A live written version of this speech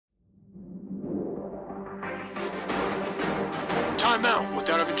with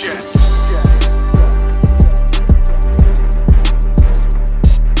Adam and Jack.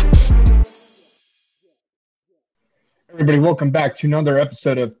 Everybody, welcome back to another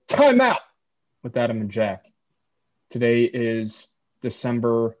episode of Time Out with Adam and Jack. Today is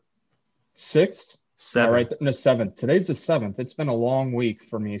December 6th. 7th. Right? No, 7th. Today's the 7th. It's been a long week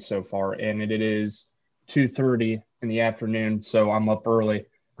for me so far, and it is 2:30 in the afternoon, so I'm up early,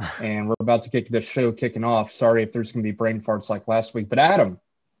 and we're about to get the show kicking off. Sorry if there's going to be brain farts like last week, but Adam,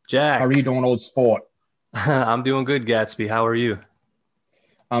 Jack, how are you doing, old sport? I'm doing good, Gatsby. How are you?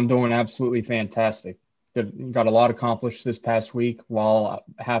 I'm doing absolutely fantastic. Got a lot accomplished this past week while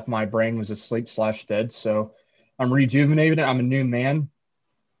half my brain was asleep/dead. So I'm rejuvenated. I'm a new man.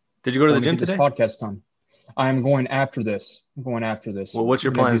 Did you go to the gym today? This podcast done. I'm going after this. Well, what's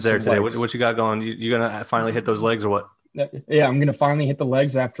your plans there today? What you got going? You gonna finally hit those legs or what? Yeah, I'm gonna finally hit the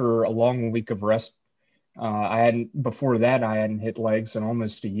legs after a long week of rest. Before that I hadn't hit legs in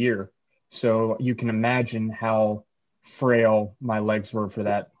almost a year. So you can imagine how frail my legs were for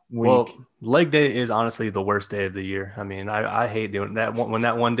that week. Well, leg day is honestly the worst day of the year. I mean, I hate doing that. When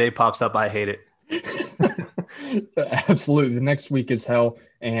that one day pops up, I hate it. Absolutely. The next week is hell,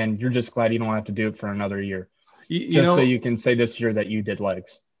 and you're just glad you don't have to do it for another year. So you can say this year that you did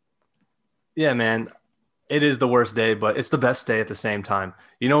legs. Yeah, man. It is the worst day, but it's the best day at the same time.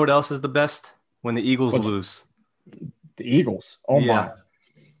 You know what else is the best? When the Eagles lose. The Eagles? Oh, yeah.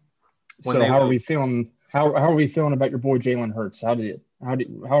 My. So how are we feeling? How are we feeling about your boy Jalen Hurts? How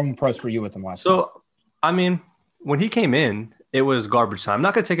impressed were you with him last night? So, I mean, when he came in, it was garbage time. I'm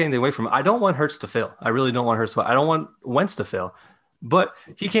not going to take anything away from him. I don't want Hurts to fail. I really don't want Hurts to fail. I don't want Wentz to fail. But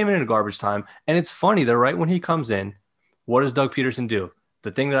he came in garbage time. And it's funny that right when he comes in, what does Doug Peterson do?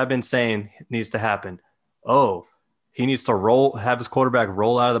 The thing that I've been saying needs to happen. Oh, he needs to have his quarterback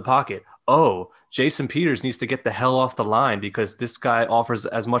roll out of the pocket. Oh, Jason Peters needs to get the hell off the line because this guy offers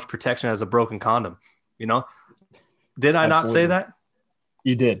as much protection as a broken condom. You know? Did I not say that?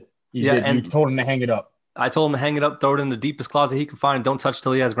 You did. You did. You told him to hang it up. I told him to hang it up, throw it in the deepest closet he can find, and don't touch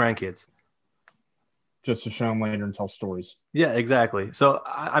till he has grandkids. Just to show him later and tell stories. Yeah, exactly. So,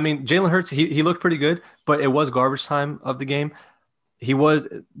 I mean, Jalen Hurts, he looked pretty good, but it was garbage time of the game.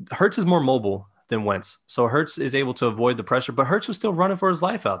 Hurts is more mobile than Wentz. So Hurts is able to avoid the pressure, but Hurts was still running for his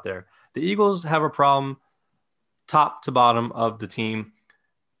life out there. The Eagles have a problem top to bottom of the team.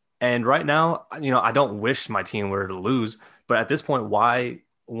 And right now, I don't wish my team were to lose, but at this point, why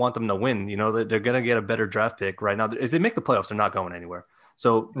want them to win? They're going to get a better draft pick right now. If they make the playoffs, they're not going anywhere.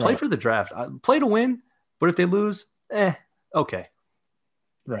 So play for the draft, play to win. But if they lose, okay.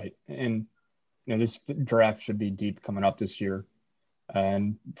 Right. And this draft should be deep coming up this year.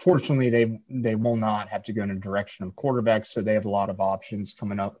 And fortunately, they will not have to go in a direction of quarterbacks, so they have a lot of options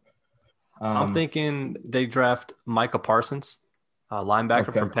coming up. I'm thinking they draft Micah Parsons,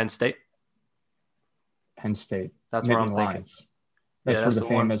 linebacker from Penn State. Penn State. That's what I'm thinking. That's where the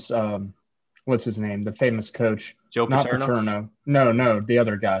famous what's his name? The famous coach. Joe Paterno? Not Paterno. No, the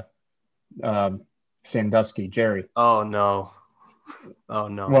other guy. Sandusky, Jerry. Oh no.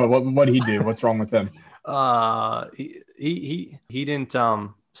 What did he do? What's wrong with him? He didn't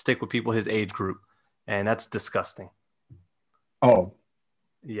stick with people his age group, and that's disgusting. Oh.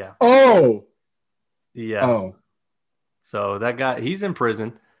 Yeah. Oh. Yeah. Oh. So that guy, he's in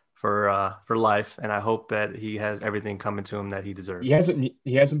prison for life, and I hope that he has everything coming to him that he deserves.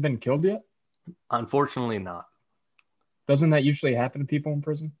 He hasn't been killed yet? Unfortunately not. Doesn't that usually happen to people in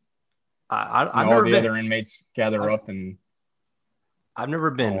prison? I've never been. Other inmates gather up and. I've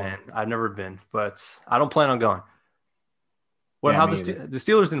never been, man. I've never been, but I don't plan on going. The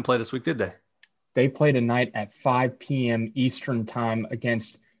Steelers didn't play this week, did they? They play tonight at 5 p.m. Eastern time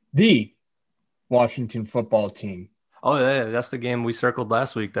against the Washington football team. Oh, yeah, that's the game we circled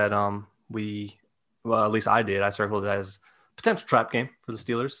last week that at least I did. I circled it as a potential trap game for the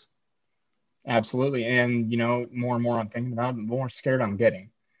Steelers. Absolutely. And, more and more I'm thinking about it, the more scared I'm getting.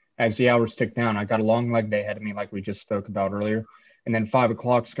 As the hours tick down, I got a long leg day ahead of me like we just spoke about earlier. And then 5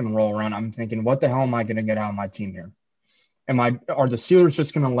 o'clock is going to roll around. I'm thinking, what the hell am I going to get out of my team here? Are the Steelers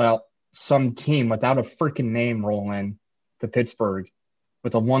just going to let some team without a freaking name roll in to Pittsburgh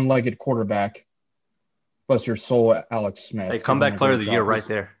with a one-legged quarterback? Bless your soul, Alex Smith. Hey, comeback player of the year right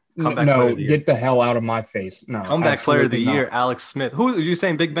there. Get the hell out of my face. No, comeback player of the year, Alex Smith. Who are you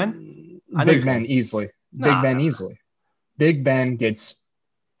saying, Big Ben? Big Ben, easily. Big Ben, easily. Big Ben gets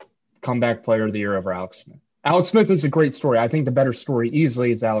comeback player of the year over Alex Smith. Alex Smith is a great story. I think the better story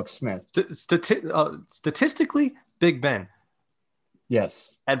easily is Alex Smith. Statistically, Big Ben.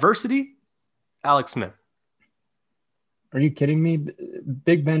 Yes. Adversity, Alex Smith. Are you kidding me?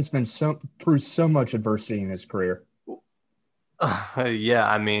 Big Ben's been through so much adversity in his career. Yeah,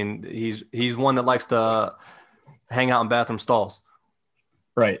 I mean, he's one that likes to hang out in bathroom stalls.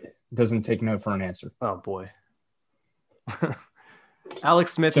 Right. Doesn't take no for an answer. Oh boy.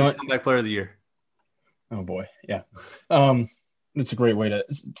 Alex Smith is So, comeback player of the year. oh boy, yeah. It's a great way to.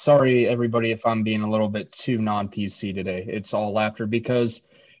 Sorry, everybody, if I'm being a little bit too non-PC today. It's all laughter because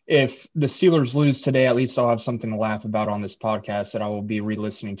if the Steelers lose today, at least I'll have something to laugh about on this podcast that I will be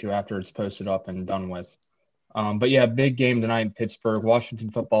re-listening to after it's posted up and done with. But yeah, big game tonight in Pittsburgh. Washington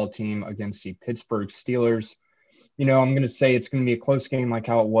football team against the Pittsburgh Steelers. I'm going to say it's going to be a close game like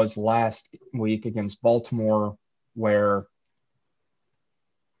how it was last week against Baltimore, where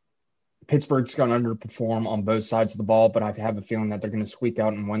Pittsburgh's going to underperform on both sides of the ball, but I have a feeling that they're going to squeak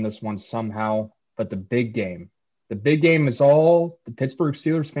out and win this one somehow. But the big game is all the Pittsburgh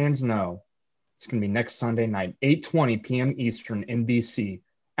Steelers fans know. It's going to be next Sunday night, 8:20 p.m. Eastern, NBC.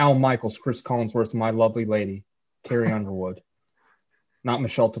 Al Michaels, Chris Collinsworth, my lovely lady, Carrie Underwood. Not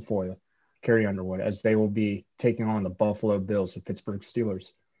Michelle Tafoya, Carrie Underwood, as they will be taking on the Buffalo Bills, the Pittsburgh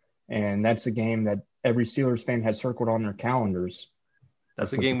Steelers. And that's a game that every Steelers fan has circled on their calendars.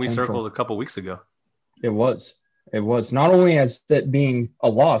 That's a game we circled a couple weeks ago. It was. It was not only as that being a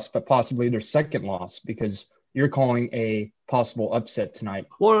loss, but possibly their second loss, because you're calling a possible upset tonight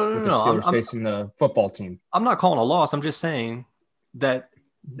with the Steelers facing the football team. I'm not calling a loss. I'm just saying that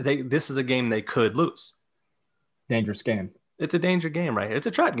this is a game they could lose. Dangerous game. It's a danger game, right? It's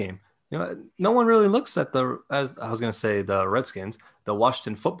a trap game. No one really looks at the Redskins, the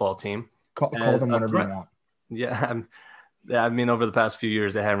Washington football team. Call them whatever you want. Yeah, I mean, over the past few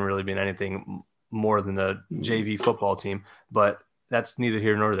years, they haven't really been anything more than a JV football team, but that's neither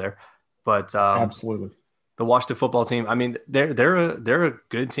here nor there. But absolutely, the Washington football team. I mean, they're a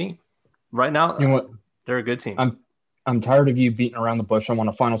good team right now. You know what? They're a good team. I'm tired of you beating around the bush. I want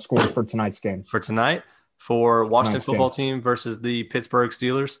a final score for tonight's game. For tonight, for Washington football team versus the Pittsburgh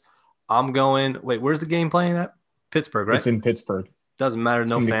Steelers, I'm going. Wait, where's the game playing at? Pittsburgh, right? It's in Pittsburgh. Doesn't matter,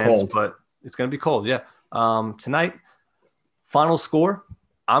 no fans, but it's going to be cold. Yeah. Tonight, final score,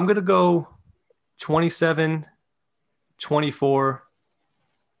 I'm going to go 27-24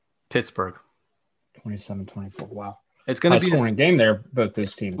 Pittsburgh. 27-24. Wow. It's going to be a scoring game there, both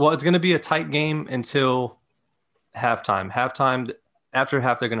those teams. Well, it's going to be a tight game until halftime. After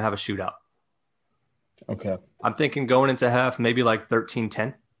half, they're going to have a shootout. Okay. I'm thinking going into half, maybe like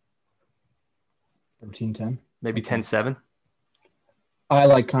 13-10. 13-10? Maybe 10-7.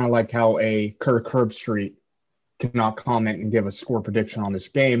 I kind of like how a Kirk Herbstreit cannot comment and give a score prediction on this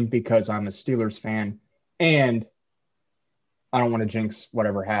game because I'm a Steelers fan and I don't want to jinx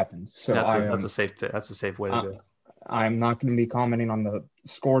whatever happens. So that's a safe way to do it. I'm not going to be commenting on the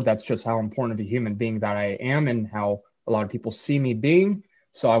score. That's just how important of a human being that I am and how a lot of people see me being.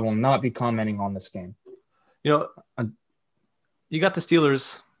 So I will not be commenting on this game. You got the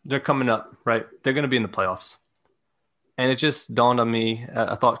Steelers. They're coming up, right? They're going to be in the playoffs. And it just dawned on me,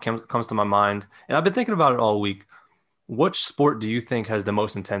 a thought comes to my mind, and I've been thinking about it all week. Which sport do you think has the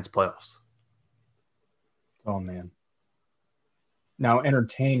most intense playoffs? Oh, man. Now,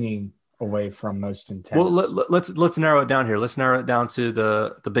 entertaining away from most intense. Well, let's narrow it down here. Let's narrow it down to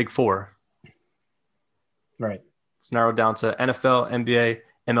the big four. Right. Let's narrow it down to NFL, NBA,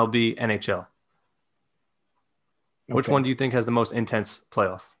 MLB, NHL. Which one do you think has the most intense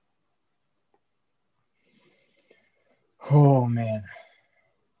playoff? Oh, man.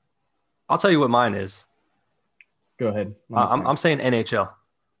 I'll tell you what mine is. Go ahead. I'm saying NHL.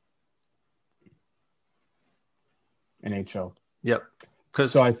 NHL. Yep.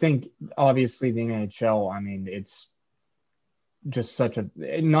 So I think, obviously, the NHL, I mean, it's just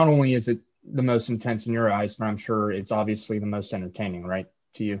not only is it the most intense in your eyes, but I'm sure it's obviously the most entertaining, right,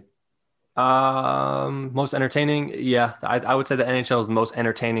 to you? Most entertaining? Yeah. I would say the NHL is the most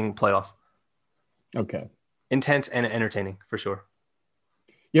entertaining playoff. Okay. Intense and entertaining, for sure.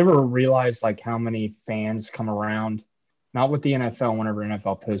 You ever realize like how many fans come around, not with the NFL whenever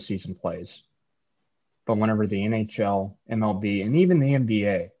NFL postseason plays, but whenever the NHL, MLB, and even the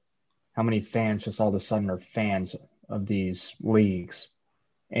NBA, how many fans just all of a sudden are fans of these leagues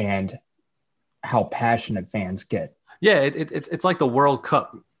and how passionate fans get. Yeah, it's like the World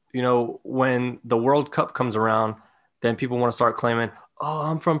Cup. When the World Cup comes around, then people want to start claiming, oh,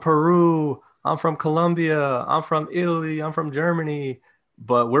 I'm from Peru, I'm from Colombia, I'm from Italy, I'm from Germany.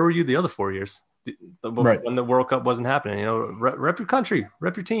 But where were you the other 4 years when the World Cup wasn't happening? Rep your country,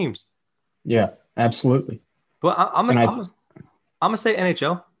 rep your teams. Yeah, absolutely. But I'm gonna say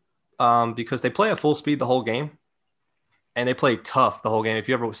NHL because they play at full speed the whole game, and they play tough the whole game. If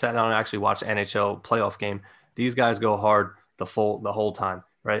you ever sat down and actually watched an NHL playoff game, these guys go hard the whole time,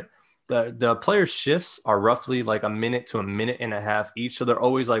 right? the player shifts are roughly like a minute to a minute and a half each, so they're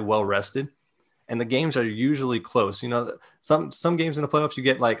always like well rested, and the games are usually close. You know, some games in the playoffs you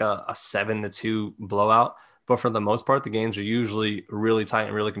get like a 7-2 blowout, but for the most part, the games are usually really tight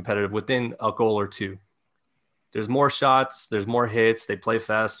and really competitive within a goal or two. There's more shots, there's more hits, they play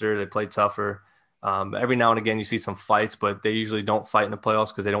faster, they play tougher. Every now and again, you see some fights, but they usually don't fight in the playoffs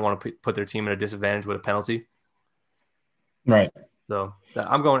because they don't want to put their team at a disadvantage with a penalty. Right. So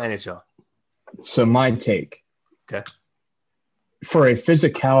I'm going NHL. So my take. Okay. For a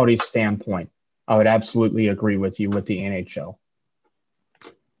physicality standpoint, I would absolutely agree with you with the NHL.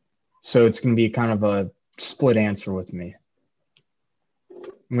 So it's going to be kind of a split answer with me.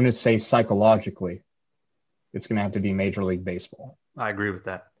 I'm going to say psychologically, it's going to have to be Major League Baseball. I agree with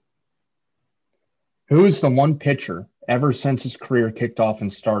that. Who is the one pitcher ever since his career kicked off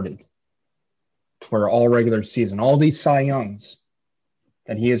and started to where all regular season, all these Cy Youngs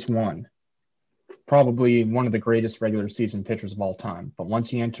that he has won, probably one of the greatest regular season pitchers of all time. But once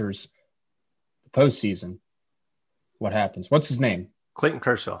he enters the postseason, what happens? What's his name? Clayton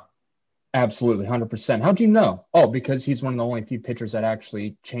Kershaw. Absolutely, 100%. How'd you know? Oh, because he's one of the only few pitchers that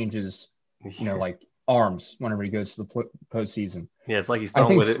actually changes, like arms whenever he goes to the postseason. Yeah, it's like he's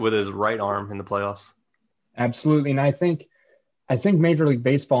throwing with his right arm in the playoffs. Absolutely, and I think Major League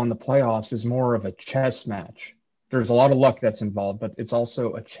Baseball in the playoffs is more of a chess match. There's a lot of luck that's involved, but it's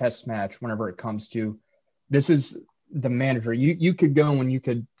also a chess match whenever it comes to this is the manager. You could go and you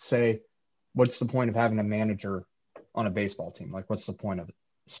could say, what's the point of having a manager on a baseball team? Like, what's the point of it?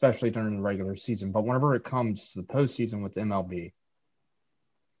 Especially during the regular season. But whenever it comes to the postseason with MLB,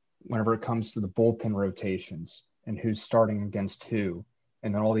 whenever it comes to the bullpen rotations and who's starting against who,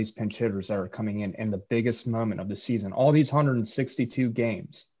 and then all these pinch hitters that are coming in the biggest moment of the season, all these 162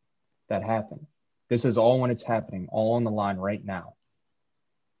 games that happen, this is all when it's happening, all on the line right now,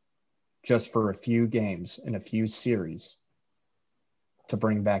 just for a few games and a few series to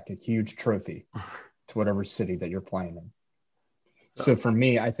bring back a huge trophy to whatever city that you're playing in. So for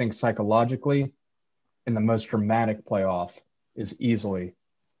me, I think psychologically, in the most dramatic playoff is easily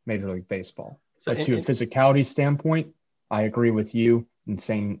Major League Baseball. So but to a physicality standpoint, I agree with you in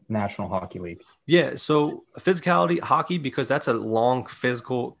saying National Hockey League. Yeah, so physicality, hockey, because that's a long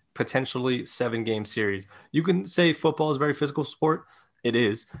physical, potentially 7-game series. You can say football is a very physical sport. It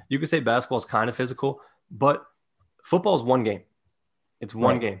is. You can say basketball is kind of physical, but football is one game. It's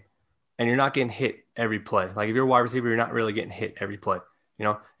one game. And you're not getting hit every play. Like if you're a wide receiver, you're not really getting hit every play. You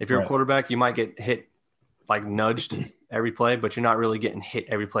know, if you're a quarterback, you might get hit, like nudged every play, but you're not really getting hit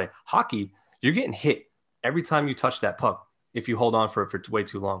every play. Hockey, you're getting hit every time you touch that puck if you hold on for it for way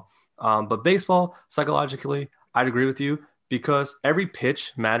too long. But baseball, psychologically, I'd agree with you because every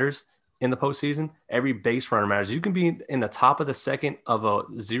pitch matters in the postseason. Every base runner matters. You can be in the top of the second of a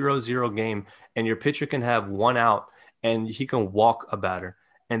 0-0 game, and your pitcher can have one out, and he can walk a batter.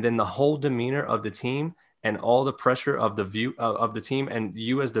 And then the whole demeanor of the team and all the pressure of the view of the team and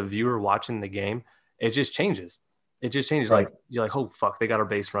you as the viewer watching the game, it just changes. It just changes. Right. Like you're like, oh fuck, they got our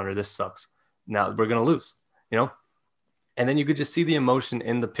base runner. This sucks. Now we're gonna lose. You know. And then you could just see the emotion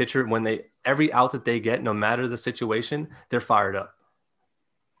in the pitcher when every out that they get, no matter the situation, they're fired up.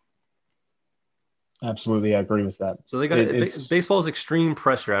 Absolutely, I agree with that. So they got baseball's extreme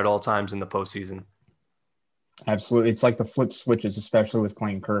pressure at all times in the postseason. Absolutely. It's like the flip switches, especially with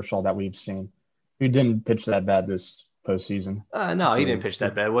Clayton Kershaw that we've seen. He didn't pitch that bad this postseason. No, he didn't pitch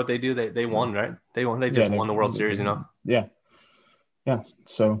that bad. What they do, they won, right? They won. They just won the World Series, you know? Yeah. Yeah.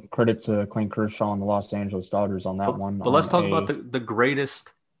 So credit to Clayton Kershaw and the Los Angeles Dodgers on that one. But let's talk about the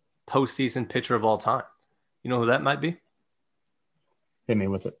greatest postseason pitcher of all time. You know who that might be? Hit me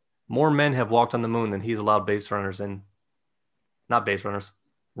with it. More men have walked on the moon than he's allowed runs in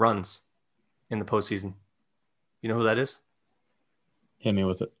the postseason. You know who that is? Hit me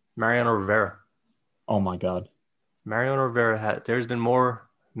with it. Mariano Rivera. Oh, my God. Mariano Rivera there's been more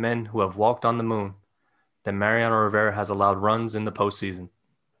men who have walked on the moon than Mariano Rivera has allowed runs in the postseason.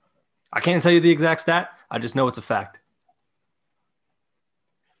 I can't tell you the exact stat. I just know it's a fact.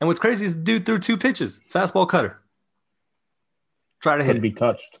 And what's crazy is the dude threw 2 pitches. Fastball cutter. Try to hit it.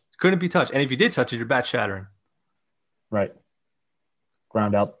 Couldn't be touched. And if you did touch it, you're bat shattering. Right.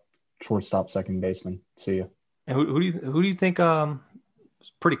 Ground out, shortstop, second baseman. See ya. And who do you think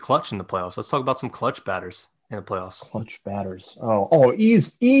is pretty clutch in the playoffs? Let's talk about some clutch batters in the playoffs. Clutch batters.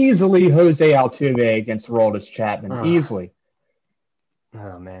 Easily Jose Altuve against Aroldis Chapman. Easily.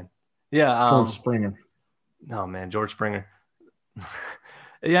 Oh man. Yeah. George Springer. Oh man, George Springer.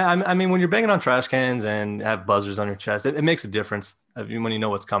 Yeah, I mean, when you're banging on trash cans and have buzzers on your chest, it makes a difference when you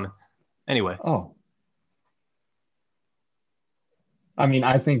know what's coming. Anyway. Oh. I mean,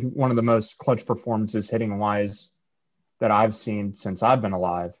 I think one of the most clutch performances hitting wise that I've seen since I've been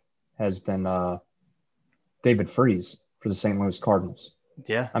alive has been David Freese for the St. Louis Cardinals.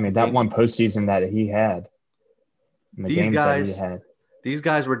 Yeah. I mean, that one postseason that he had, and the These games that he guys, had. these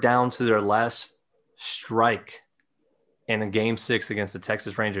guys were down to their last strike in a game 6 against the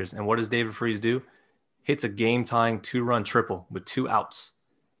Texas Rangers. And what does David Freese do? Hits a game-tying 2-run triple with 2 outs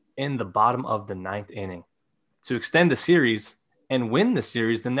in the bottom of the 9th inning to extend the series and win the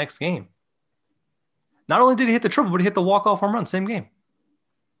series the next game. Not only did he hit the triple, but he hit the walk-off home run, same game.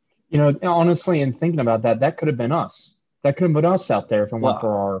 You know, honestly, in thinking about that, that could have been us. That could have been us out there if it weren't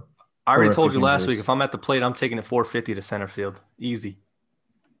for our. I already told you horrific last injuries. week, if I'm at the plate, I'm taking it 450 to center field. Easy.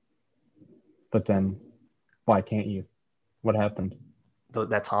 But then, why can't you? What happened?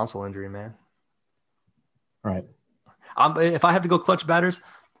 That tonsil injury, man. Right. If I have to go clutch batters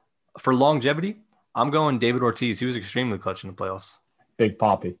for longevity, I'm going David Ortiz. He was extremely clutch in the playoffs. Big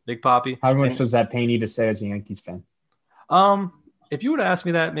Poppy. Big Poppy. How much does that pain you to say as a Yankees fan? If you would have asked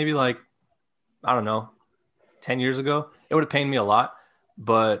me that maybe like, I don't know, 10 years ago, it would have pained me a lot.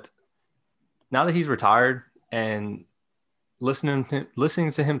 But now that he's retired and listening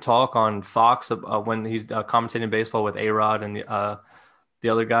to him talk on Fox when he's commentating baseball with A-Rod and the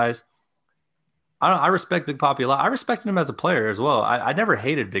other guys, I respect Big Poppy a lot. I respected him as a player as well. I never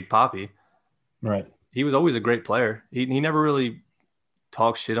hated Big Poppy. Right. He was always a great player. He never really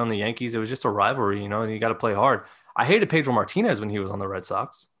talked shit on the Yankees. It was just a rivalry, and you got to play hard. I hated Pedro Martinez when he was on the Red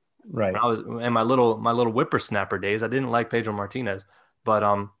Sox. Right. When I was in my little whippersnapper days, I didn't like Pedro Martinez,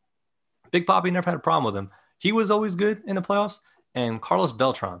 but Big Poppy never had a problem with him. He was always good in the playoffs, and Carlos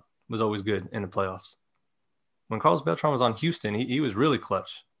Beltran was always good in the playoffs. When Carlos Beltran was on Houston, he was really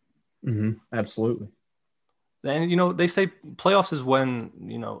clutch. Mm-hmm. Absolutely. And, they say playoffs is when,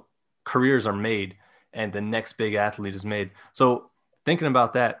 careers are made and the next big athlete is made. So thinking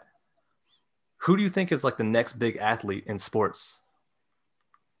about that, who do you think is like the next big athlete in sports?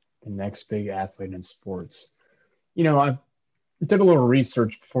 The next big athlete in sports. I did a little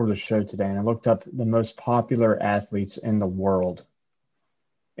research before the show today, and I looked up the most popular athletes in the world.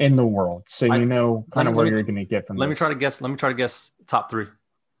 So kind of where you're going to get from this. Let me try to guess top 3.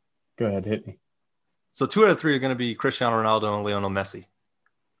 Go ahead, hit me. So 2 out of 3 are going to be Cristiano Ronaldo and Lionel Messi.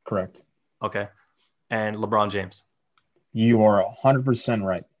 Correct. Okay. And LeBron James. You are 100%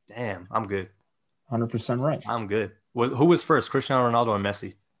 right. Damn, I'm good. 100% right. I'm good. Who was first, Cristiano Ronaldo or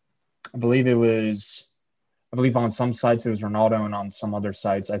Messi? I believe on some sites it was Ronaldo, and on some other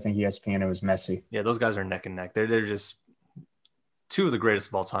sites, I think ESPN, it was Messi. Yeah, those guys are neck and neck. They're just 2 of the greatest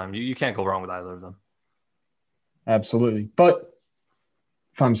of all time. You can't go wrong with either of them. Absolutely. But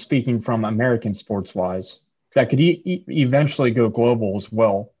if I'm speaking from American sports-wise, that could eventually go global as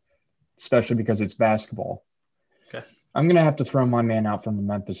well, especially because it's basketball. Okay. I'm going to have to throw my man out from the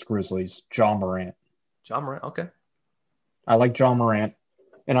Memphis Grizzlies, Ja Morant. Ja Morant, okay. I like Ja Morant.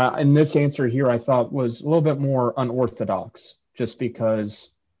 And this answer here I thought was a little bit more unorthodox, just because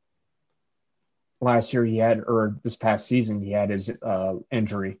this past season he had his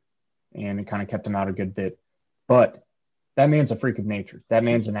injury, and it kind of kept him out a good bit. But that man's a freak of nature. That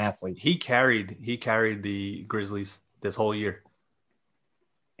man's an athlete. He carried the Grizzlies this whole year.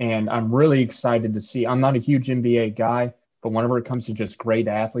 And I'm really excited to see. I'm not a huge NBA guy, but whenever it comes to just great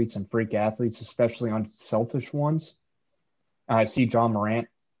athletes and freak athletes, especially unselfish ones, I see Ja Morant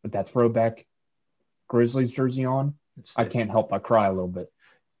with that throwback Grizzlies jersey on. I can't help but cry a little bit.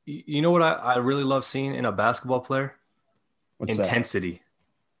 You know what I really love seeing in a basketball player? What's intensity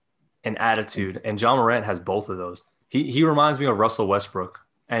and attitude. And Ja Morant has both of those. He reminds me of Russell Westbrook.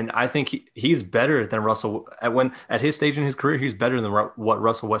 And I think he's better than Russell. At his stage in his career, he's better than what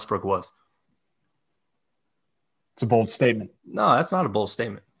Russell Westbrook was. It's a bold statement. No, that's not a bold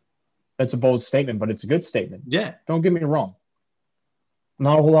statement. That's a bold statement, but it's a good statement. Yeah. Don't get me wrong.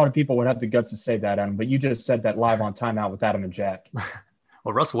 Not a whole lot of people would have the guts to say that, Adam, but you just said that live on Timeout with Adam and Jack.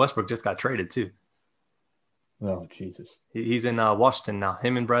 Well, Russell Westbrook just got traded too. Oh, Jesus. He's in Washington now,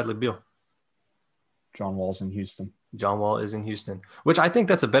 him and Bradley Beal. John Wall's in Houston. John Wall is in Houston, which I think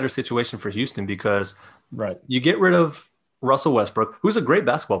that's a better situation for Houston because you get rid of Russell Westbrook, who's a great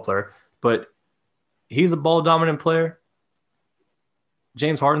basketball player, but he's a ball-dominant player.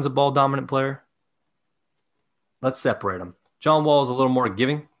 James Harden's a ball-dominant player. Let's separate them. John Wall is a little more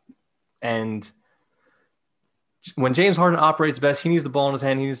giving, and when James Harden operates best, he needs the ball in his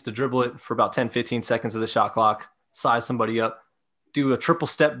hand. He needs to dribble it for about 10, 15 seconds of the shot clock, size somebody up, do a triple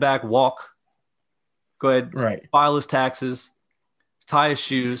step back walk, go ahead, file his taxes, tie his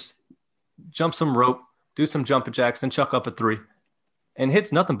shoes, jump some rope, do some jumping jacks, then chuck up a 3, and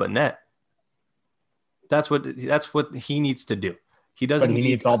hits nothing but net. That's what he needs to do. He But doesn't he need.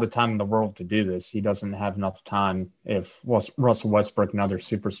 needs all the time in the world to do this. He doesn't have enough time if Russell Westbrook and other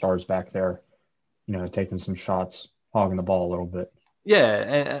superstars back there, taking some shots, hogging the ball a little bit. Yeah,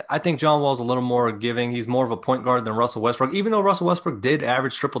 and I think John Wall's a little more giving. He's more of a point guard than Russell Westbrook. Even though Russell Westbrook did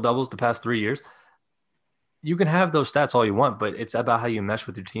average triple doubles the past 3 years, you can have those stats all you want, but it's about how you mesh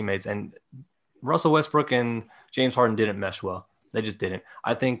with your teammates. And Russell Westbrook and James Harden didn't mesh well. They just didn't.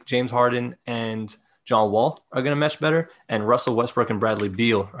 I think James Harden and John Wall are going to mesh better, and Russell Westbrook and Bradley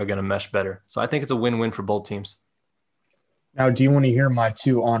Beal are going to mesh better. So I think it's a win-win for both teams. Now, do you want to hear my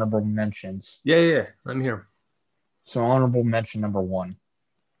two honorable mentions? Yeah. Let me hear 'em. So honorable mention number one,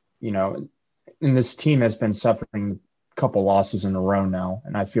 and this team has been suffering a couple losses in a row now,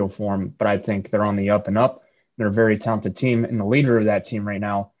 and I feel for them, but I think they're on the up and up. They're a very talented team, and the leader of that team right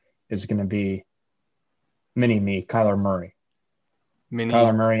now is going to be mini-me, Kyler Murray.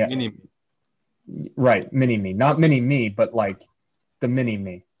 Kyler Murray. Right, mini-me. Not mini-me, but like the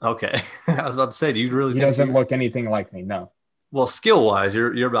mini-me. Okay. I was about to say, do you really He think doesn't look anything like me, no. Well, skill-wise,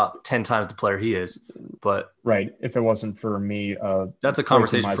 you're about 10 times the player he is, but right. If it wasn't for me, that's a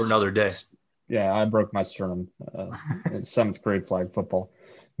conversation for another day. Yeah, I broke my sternum in seventh grade flag football.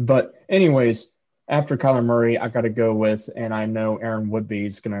 But anyways, after Kyler Murray, I got to go with, and I know Aaron Woodby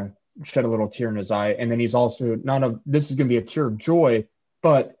is going to shed a little tear in his eye, and then he's also this is going to be a tear of joy,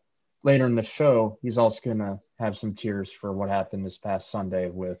 but later in the show, he's also going to have some tears for what happened this past Sunday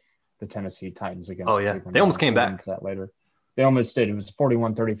with the Tennessee Titans against. Oh yeah, they almost came back. That later. They almost did. It was a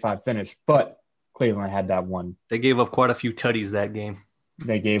 41-35 finish, but Cleveland had that one. They gave up quite a few tutties that game.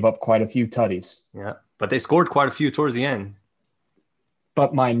 They gave up quite a few tutties. Yeah, but they scored quite a few towards the end.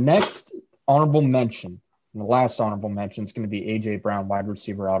 But my next honorable mention, and the last honorable mention, is going to be A.J. Brown, wide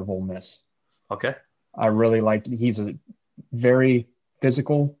receiver out of Ole Miss. Okay. I really like – he's a very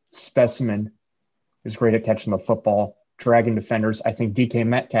physical specimen. He's great at catching the football, dragging defenders. I think DK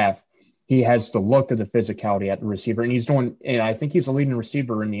Metcalf, he has the look of the physicality at the receiver, and I think he's a leading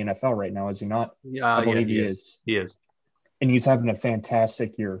receiver in the NFL right now, is he not? Yeah, I believe he is. He is. And he's having a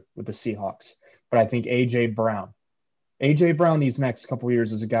fantastic year with the Seahawks. But I think A.J. Brown these next couple of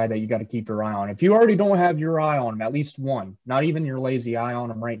years is a guy that you got to keep your eye on. If you already don't have your eye on him, at least one, not even your lazy eye on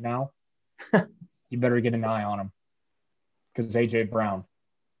him right now, you better get an eye on him because A.J. Brown,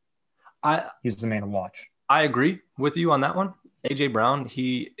 he's the man to watch. I agree with you on that one. A.J. Brown,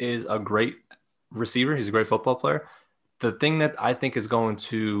 he is a great receiver. He's a great football player. The thing that I think is going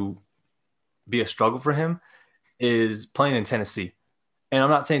to be a struggle for him is playing in Tennessee. And I'm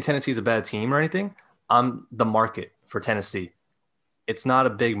not saying Tennessee's a bad team or anything. I'm the market for Tennessee. It's not a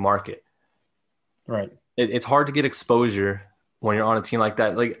big market. Right. It's hard to get exposure when you're on a team like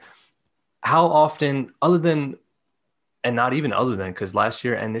that. Like, how often, other than, and not even other than, because last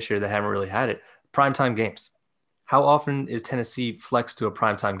year and this year they haven't really had it, primetime games. How often is Tennessee flexed to a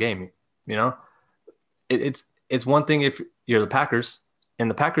primetime game? You know, it's one thing if you're the Packers, and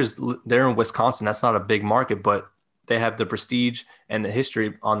the Packers, they're in Wisconsin. That's not a big market, but they have the prestige and the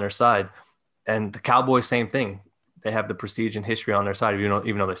history on their side. And the Cowboys, same thing. They have the prestige and history on their side,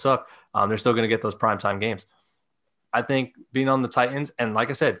 even though they suck. They're still going to get those primetime games. I think being on the Titans, and like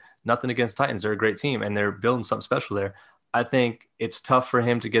I said, nothing against the Titans. They're a great team, and they're building something special there. I think it's tough for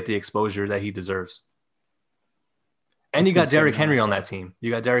him to get the exposure that he deserves. And you got Derrick Henry on that team.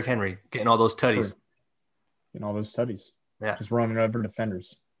 You got Derrick Henry getting all those tutties. True. Getting all those tutties. Yeah. Just running over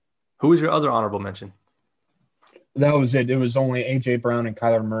defenders. Who was your other honorable mention? That was it. It was only A.J. Brown and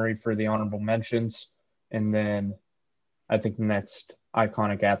Kyler Murray for the honorable mentions. And then I think the next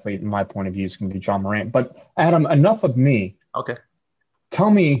iconic athlete, in my point of view, is going to be John Morant. But, Adam, enough of me. Okay.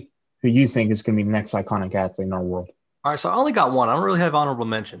 Tell me who you think is going to be the next iconic athlete in our world. All right, so I only got one. I don't really have honorable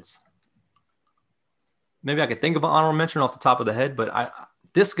mentions. Maybe I could think of an honorable mention off the top of the head, but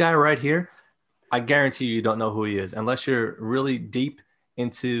this guy right here, I guarantee you don't know who he is unless you're really deep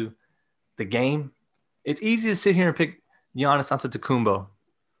into the game. It's easy to sit here and pick Giannis Antetokounmpo.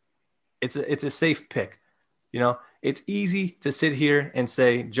 It's a safe pick. You know, it's easy to sit here and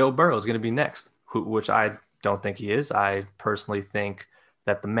say Joe Burrow is going to be next, which I don't think he is. I personally think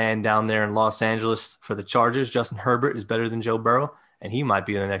that the man down there in Los Angeles for the Chargers, Justin Herbert, is better than Joe Burrow, and he might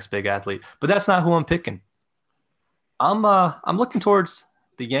be the next big athlete. But that's not who I'm picking. I'm looking towards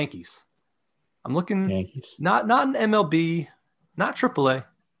the Yankees. I'm looking Yankees. Not in MLB, not AAA,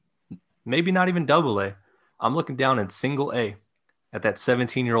 maybe not even AA. I'm looking down in single A at that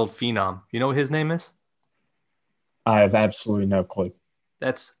 17-year-old phenom. You know what his name is? I have absolutely no clue.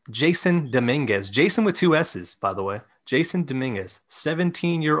 That's Jason Dominguez. Jason with two S's, by the way. Jason Dominguez,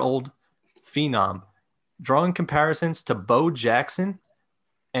 17-year-old phenom, drawing comparisons to Bo Jackson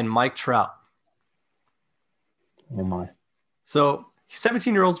and Mike Trout. Oh, my. So he's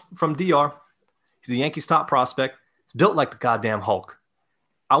 17-year-old from DR. He's the Yankees' top prospect. He's built like the goddamn Hulk.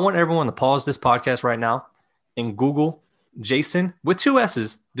 I want everyone to pause this podcast right now and Google Jason with 2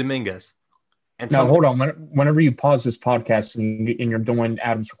 S's Dominguez. And now, hold on. Whenever you pause this podcast and you're doing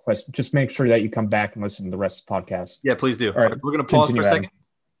Adam's request, just make sure that you come back and listen to the rest of the podcast. Yeah, please do. All right, we're going to pause for a second. Adam.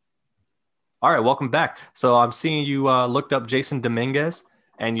 All right, welcome back. So I'm seeing you looked up Jason Dominguez,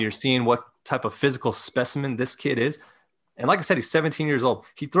 and you're seeing what type of physical specimen this kid is. And like I said, he's 17 years old.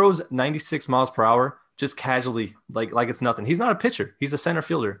 He throws 96 miles per hour just casually, like it's nothing. He's not a pitcher. He's a center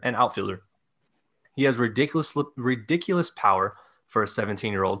fielder and outfielder. He has ridiculous power for a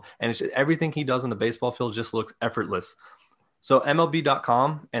 17-year-old, and it's just, everything he does on the baseball field just looks effortless. So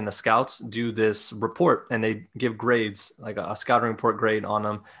MLB.com and the scouts do this report, and they give grades, like a scouting report grade on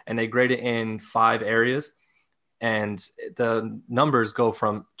them, and they grade it in 5 areas, and the numbers go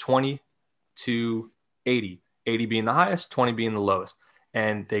from 20 to 80, 80 being the highest, 20 being the lowest.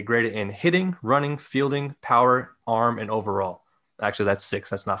 And they grade it in hitting, running, fielding, power, arm, and overall. Actually, that's 6.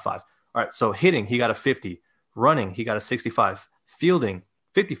 That's not 5. All right, so hitting, he got a 50. Running, he got a 65. Fielding,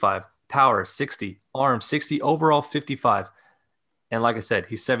 55. Power, 60. Arm, 60. Overall, 55. And like I said,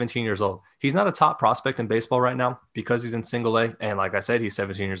 he's 17 years old. He's not a top prospect in baseball right now because he's in single A. And like I said, he's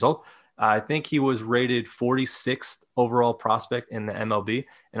 17 years old. I think he was rated 46th overall prospect in the MLB.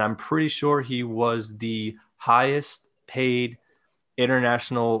 And I'm pretty sure he was the highest paid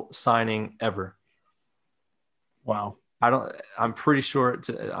international signing ever. Wow. I'm pretty sure,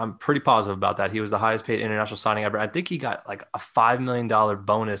 I'm pretty positive about that. He was the highest paid international signing ever. I think he got like a $5 million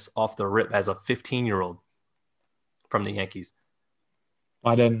bonus off the rip as a 15-year-old from the Yankees.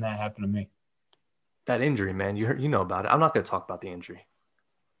 Why didn't that happen to me? That injury, man, you know about it. I'm not going to talk about the injury.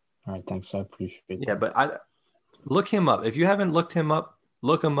 All right, thanks. I appreciate it. Yeah, but look him up. If you haven't looked him up,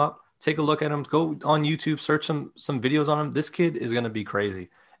 look him up. Take a look at him. Go on YouTube, search some videos on him. This kid is going to be crazy.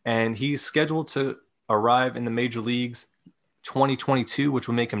 And he's scheduled to arrive in the major leagues 2022, which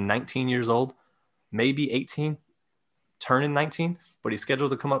would make him 19 years old, maybe 18, turning 19. But he's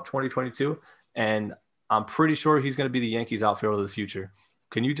scheduled to come up 2022. And I'm pretty sure he's going to be the Yankees outfielder of the future.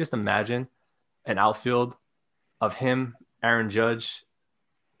 Can you just imagine an outfield of him, Aaron Judge,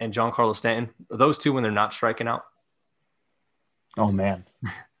 and Giancarlo Stanton? Those two when they're not striking out? Oh, man.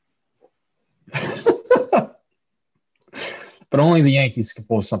 But only the Yankees could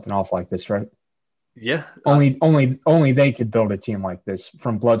pull something off like this, right? Yeah. Only they could build a team like this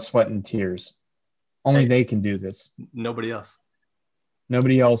from blood, sweat, and tears. Only they can do this. Nobody else.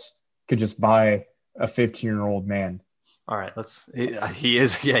 Nobody else could just buy a 15-year-old man. All right, he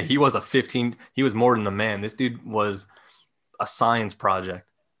was a 15. He was more than a man. This dude was a science project.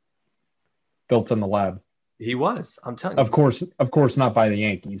 Built in the lab. He was. I'm telling you. Of course, not by the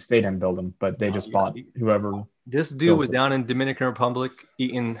Yankees. They didn't build him, but they just bought whoever. This dude was down in Dominican Republic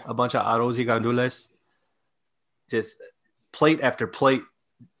eating a bunch of arroz y gandules, just plate after plate,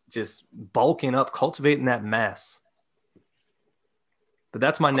 just bulking up, cultivating that mass. But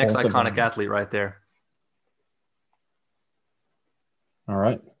that's my next iconic athlete right there. All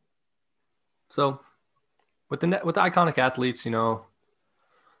right. So with the iconic athletes, you know,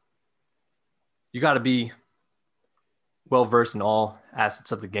 you got to be well versed in all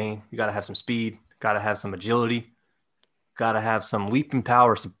assets of the game. You got to have some speed, got to have some agility, got to have some leaping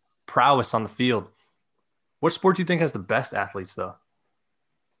power, some prowess on the field. What sport do you think has the best athletes, though?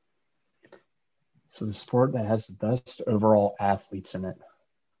 So the sport that has the best overall athletes in it.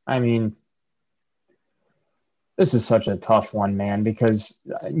 I mean, this is such a tough one, man, because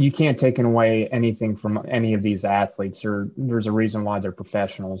you can't take away anything from any of these athletes. There's a reason why they're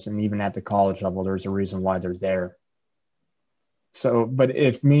professionals, and even at the college level, there's a reason why they're there. So, but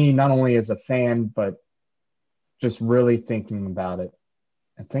if me, not only as a fan, but just really thinking about it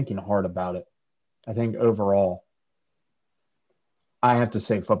and thinking hard about it, I think overall, I have to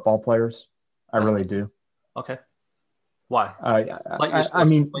say football players. I really do. Okay. Why? I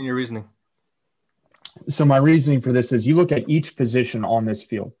mean, explain your reasoning. So my reasoning for this is you look at each position on this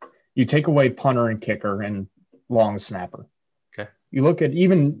field. You take away punter and kicker and long snapper. Okay. You look at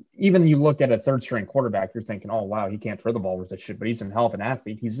even you look at a third string quarterback, you're thinking, oh, wow, he can't throw the ball with a shit, but he's a hell of an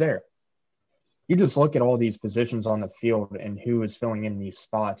athlete. He's there. You just look at all these positions on the field and who is filling in these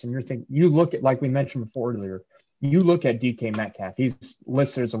spots. And you look at, like we mentioned before earlier, you look at DK Metcalf. He's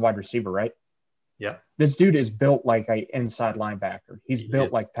listed as a wide receiver, right? Yeah. This dude is built like an inside linebacker. He's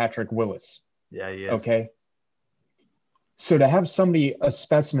built like Patrick Willis. Yeah, he is. Okay. So to have somebody, a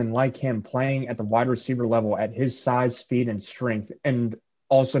specimen like him, playing at the wide receiver level at his size, speed, and strength, and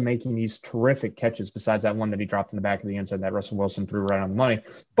also making these terrific catches besides that one that he dropped in the back of the end zone that Russell Wilson threw right on the money.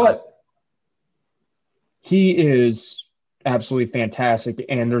 But he is absolutely fantastic.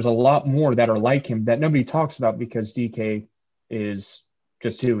 And there's a lot more that are like him that nobody talks about because DK is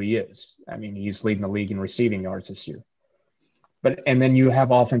just who he is. I mean, he's leading the league in receiving yards this year. But and then you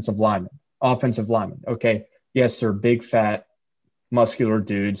have offensive linemen. Offensive linemen. Okay, yes, they're big, fat, muscular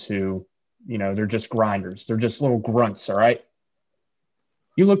dudes who, they're just grinders. They're just little grunts. All right.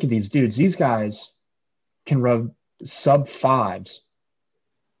 You look at these dudes. These guys can run sub fives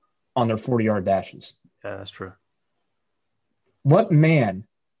on their 40-yard dashes. Yeah, that's true. What men,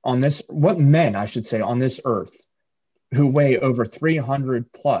 I should say, on this earth who weigh over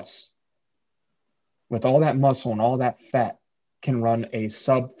 300 plus with all that muscle and all that fat can run a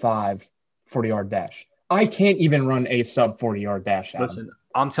sub 5 40-yard dash? I can't even run a sub 40-yard dash. Adam. Listen,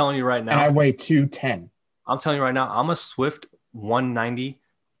 I'm telling you right now. And I weigh 210. I'm telling you right now, I'm a Swift 190,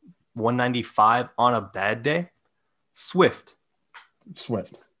 195 on a bad day. Swift.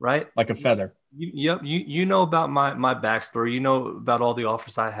 Right? Like a feather. You know about my backstory. You know about all the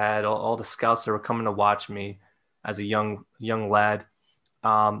offers I had, all the scouts that were coming to watch me as a young lad.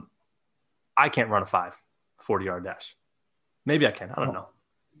 I can't run a 40-yard dash. Maybe I can. I don't know.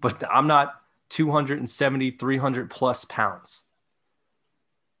 But I'm not 270, 300 plus pounds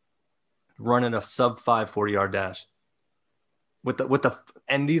running a sub 5 40-yard dash.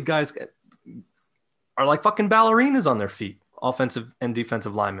 And these guys are like fucking ballerinas on their feet, offensive and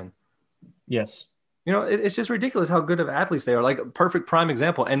defensive linemen. Yes. It's just ridiculous how good of athletes they are. Like a perfect prime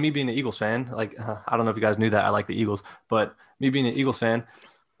example. And me being an Eagles fan, like, I don't know if you guys knew that I like the Eagles, but me being an Eagles fan,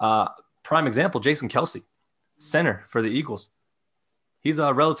 prime example, Jason Kelce, center for the Eagles. He's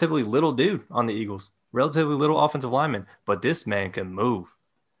a relatively little dude on the Eagles, relatively little offensive lineman, but this man can move.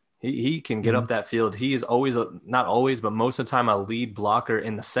 He can get up that field. He is always, not always, but most of the time, a lead blocker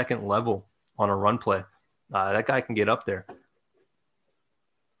in the second level on a run play. That guy can get up there.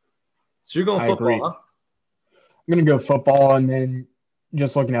 So you're going football, huh? I'm going to go football, and then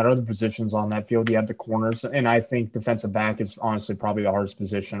just looking at other positions on that field, you have the corners, and I think defensive back is honestly probably the hardest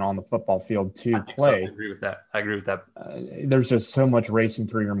position on the football field to play. So. I agree with that. There's just so much racing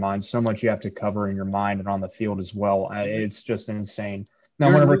through your mind, so much you have to cover in your mind and on the field as well. It's just insane.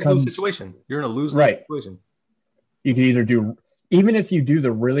 Now, whenever it comes situation, you're in a lose situation. You can either even if you do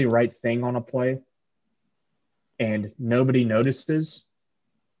the really right thing on a play, and nobody notices,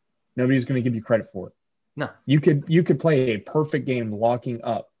 nobody's going to give you credit for it. No. You could play a perfect game locking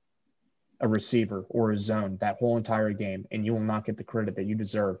up a receiver or a zone that whole entire game, and you will not get the credit that you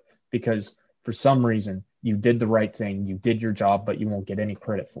deserve because for some reason you did the right thing, you did your job, but you won't get any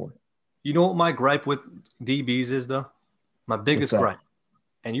credit for it. You know what my gripe with DBs is, though? My biggest gripe,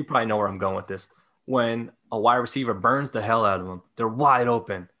 and you probably know where I'm going with this, when a wide receiver burns the hell out of them, they're wide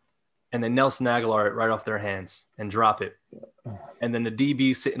open, and then Nelson Aguilar it right off their hands and drop it. And then the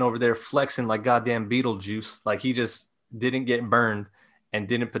DB sitting over there flexing like goddamn Beetlejuice, like he just didn't get burned and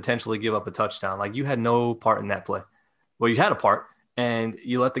didn't potentially give up a touchdown. Like you had no part in that play. Well, you had a part, and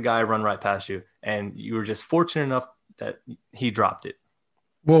you let the guy run right past you, and you were just fortunate enough that he dropped it.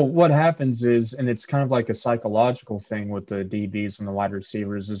 Well, what happens is, and it's kind of like a psychological thing with the DBs and the wide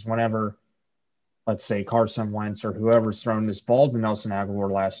receivers, is whenever, let's say, Carson Wentz or whoever's thrown this ball to Nelson Aguilar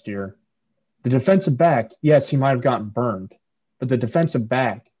last year, the defensive back, yes, he might have gotten burned, but the defensive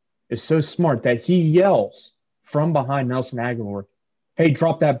back is so smart that he yells from behind Nelson Aguilar, "Hey,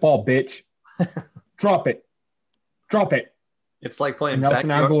 drop that ball, bitch. Drop it. Drop it." It's like playing Nelson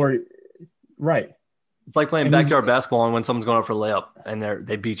Aguilar, right. It's like playing backyard basketball and when someone's going up for a layup and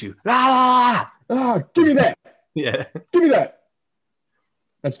they beat you. Give me that. Yeah. Give me that.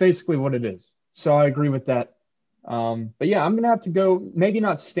 That's basically what it is. So I agree with that. But yeah, I'm going to have to go, maybe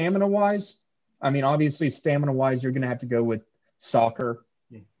not stamina-wise. I mean, obviously, stamina-wise, you're going to have to go with soccer.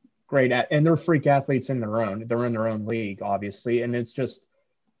 And they're freak athletes in their own. They're in their own league, obviously. And it's just,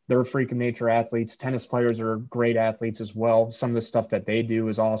 they're freak of nature athletes. Tennis players are great athletes as well. Some of the stuff that they do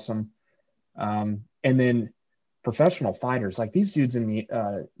is awesome. And then professional fighters, like these dudes in the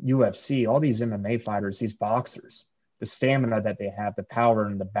UFC, all these MMA fighters, these boxers, the stamina that they have, the power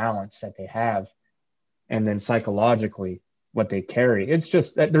and the balance that they have, and then psychologically what they carry. It's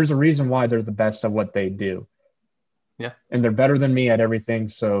just that there's a reason why they're the best at what they do. Yeah. And they're better than me at everything.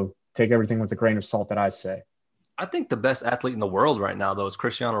 So take everything with a grain of salt that I say. I think the best athlete in the world right now, though, is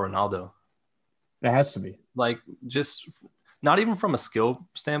Cristiano Ronaldo. It has to be. Like, just not even from a skill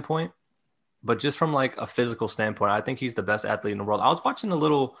standpoint, but just from like a physical standpoint, I think he's the best athlete in the world. I was watching a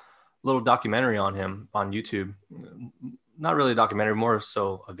little documentary on him on YouTube. Not really a documentary, more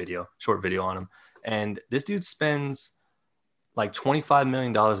so a short video on him. And this dude spends like $25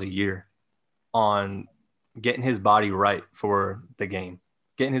 million a year on getting his body right for the game,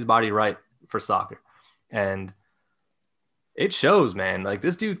 getting his body right for soccer. And It shows, man. Like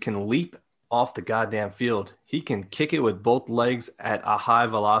this dude can leap off the goddamn field. He can kick it with both legs at a high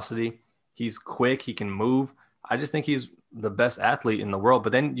velocity. He's quick. He can move. I just think he's the best athlete in the world.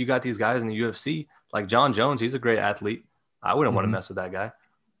 But then you got these guys in the UFC, like John Jones. He's a great athlete. I wouldn't want to Mhm. mess with that guy.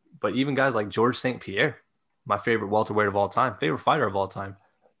 But even guys like George St. Pierre, my favorite welterweight of all time, favorite fighter of all time,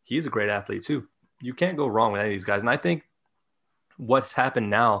 he's a great athlete too. You can't go wrong with any of these guys. And I think what's happened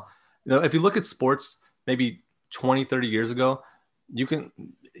now, if you look at sports, maybe 20, 30 years ago, you can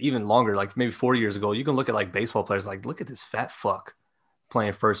even longer, like maybe 40 years ago, you can look at like baseball players, like, look at this fat fuck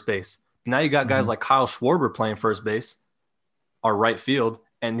playing first base. Now you got guys Mhm. like Kyle Schwarber playing first base or right field.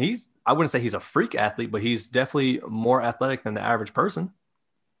 And I wouldn't say he's a freak athlete, but he's definitely more athletic than the average person.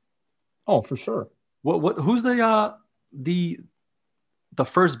 Oh, for sure. Who's the the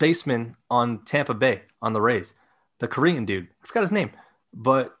first baseman on Tampa Bay on the Rays? The Korean dude. I forgot his name.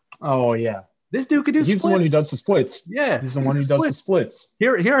 But Oh yeah. this dude could do He's the one who splits. does the splits. Yeah, He's the he could one do who does the splits. splits.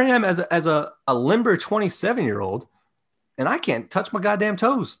 Here I am as a limber 27-year-old, and I can't touch my goddamn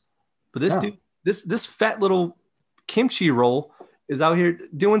toes. But this No. dude, this fat little kimchi roll is out here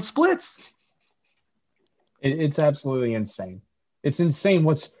doing splits. It's absolutely insane. It's insane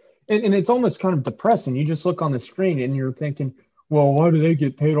and it's almost kind of depressing. You just look on the screen and you're thinking, well, why do they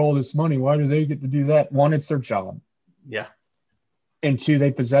get paid all this money? Why do they get to do that? One, it's their job. Yeah. And two,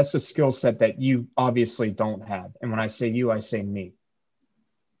 they possess a skill set that you obviously don't have. And when I say you, I say me.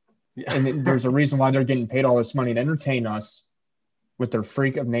 Yeah. And there's a reason why they're getting paid all this money to entertain us with their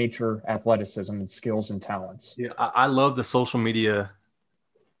freak of nature, athleticism, and skills and talents. Yeah, I love the social media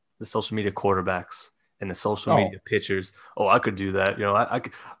quarterbacks and the social Oh, media pitchers. Oh, I could do that. I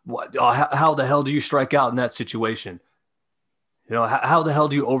could. What? Oh, how the hell do you strike out in that situation? How the hell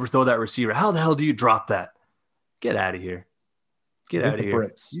do you overthrow that receiver? How the hell do you drop that? Get out of here. Get hit out the of here.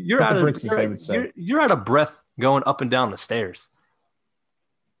 bricks. Hit the bricks, as they You're would say. you're out of breath going up and down the stairs.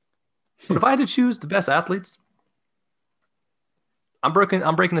 But if I had to choose the best athletes, I'm breaking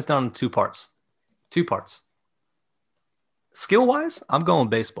this down into two parts. Two parts. Skill wise, I'm going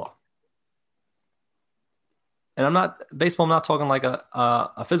baseball. And I'm not talking like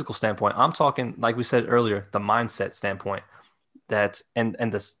a physical standpoint. I'm talking, like we said earlier, the mindset standpoint that, and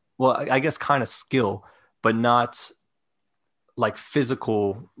this, well, I guess kind of skill, but not like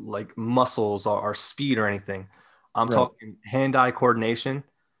physical, like muscles or speed or anything. I'm Right. talking hand-eye coordination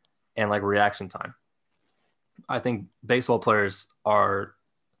and like reaction time. I think baseball players are,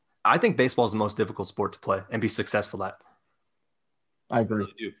 I think baseball is the most difficult sport to play and be successful at. I agree.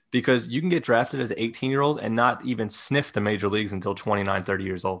 Really do. Because you can get drafted as an 18-year-old and not even sniff the major leagues until 29, 30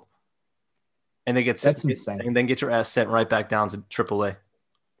 years old. And they That's insane. and then get your ass sent right back down to AAA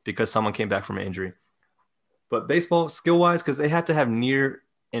because someone came back from an injury. But baseball, skill wise, because they have to have near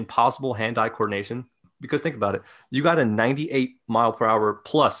impossible hand eye coordination. Because think about it, you got a 98 mile per hour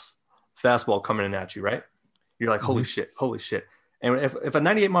plus fastball coming in at you, right? You're like, holy shit, holy shit. And if a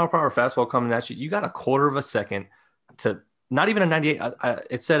 98 mile per hour fastball coming at you, you got a quarter of a second to not even a 98.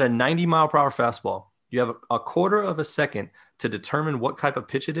 It said a 90 mile per hour fastball. You have a quarter of a second to determine what type of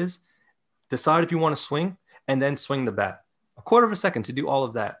pitch it is, decide if you want to swing, and then swing the bat. A quarter of a second to do all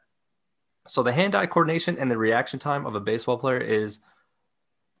of that. So the hand-eye coordination and the reaction time of a baseball player is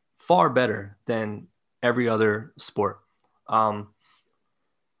far better than every other sport. So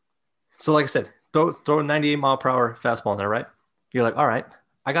like I said, throw a 98 mile per hour fastball in there, right? You're like, all right,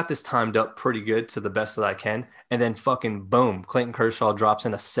 I got this timed up pretty good to the best that I can. And then fucking boom, Clayton Kershaw drops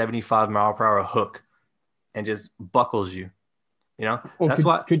in a 75 mile per hour hook and just buckles you. Well, That's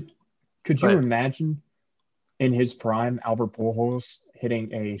why. could Go you ahead. imagine in his prime, Albert Pujols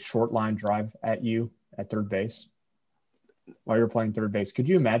hitting a short line drive at you at third base while you're playing third base? Could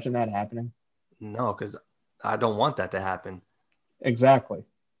you imagine that happening? No, because I don't want that to happen. Exactly.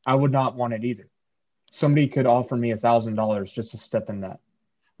 I would not want it either. Somebody could offer me $1,000 just to step in that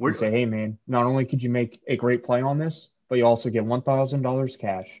We're, and say, hey, man, not only could you make a great play on this, but you also get $1,000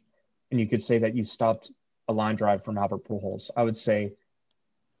 cash. And you could say that you stopped a line drive from Albert Pujols. I would say,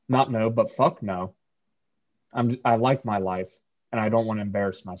 not no, but fuck no. I like my life and I don't want to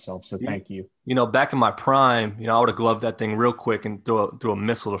embarrass myself. So thank you. back in my prime, I would have gloved that thing real quick and throw a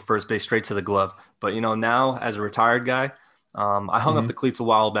missile to first base straight to the glove. But now as a retired guy, I hung up Mhm. the cleats a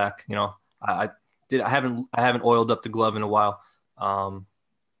while back. I haven't oiled up the glove in a while.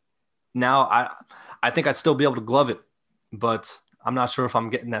 Now I think I'd still be able to glove it, but I'm not sure if I'm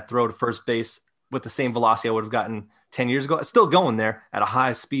getting that throw to first base with the same velocity I would have gotten 10 years ago. It's still going there at a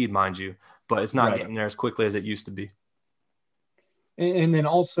high speed, mind you, but it's not Right. getting there as quickly as it used to be. And then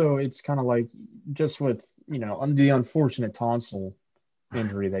also it's kind of like just with, the unfortunate tonsil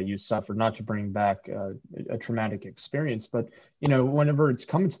injury that you suffered, not to bring back a traumatic experience, but whenever it's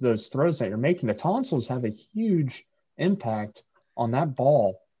coming to those throws that you're making, the tonsils have a huge impact on that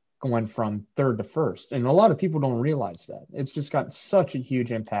ball going from third to first. And a lot of people don't realize that. It's just got such a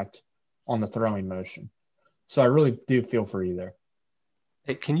huge impact on the throwing motion. So I really do feel for you there.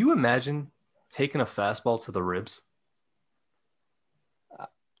 Hey, can you imagine taking a fastball to the ribs?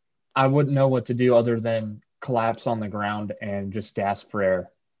 I wouldn't know what to do other than collapse on the ground and just gasp for air.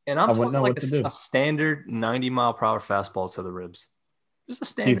 And I I'm wouldn't talking know like what to do. a standard 90-mile-per-hour fastball to the ribs. Just a Do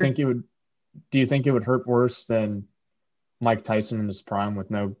you standard. think it would? Do you think it would hurt worse than Mike Tyson in his prime with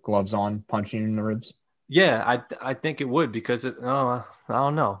no gloves on, punching you in the ribs? Yeah, I think it would because I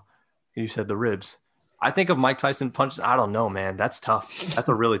don't know. You said the ribs. I think of Mike Tyson punches. I don't know, man. That's tough. That's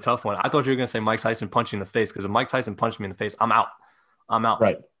a really tough one. I thought you were gonna say Mike Tyson punching in the face because if Mike Tyson punched me in the face, I'm out. I'm out.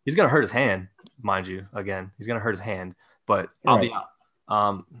 Right. He's gonna hurt his hand, mind you. Again, he's gonna hurt his hand, but I'll be out.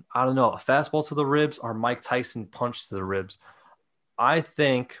 I don't know. A fastball to the ribs or Mike Tyson punch to the ribs. I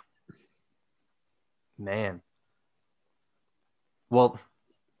think, man. Well,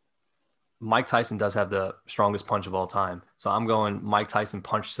 Mike Tyson does have the strongest punch of all time. So I'm going Mike Tyson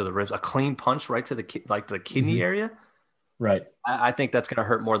punch to the ribs, a clean punch right to the kidney area. Right. I think that's going to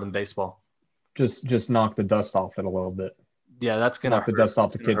hurt more than baseball. Just knock the dust off it a little bit. Yeah, that's going to knock the dust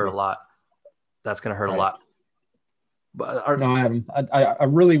off the kidney. Hurt a lot. That's going to hurt a lot. But no, I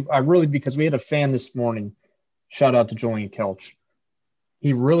really because we had a fan this morning. Shout out to Julian Kelch.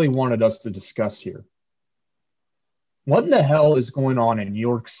 He really wanted us to discuss here. What in the hell is going on in New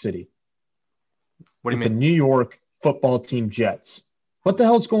York City? What do you mean? The New York football team Jets. What the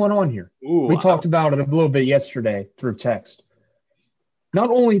hell's going on here? Ooh, we talked about it a little bit yesterday through text. Not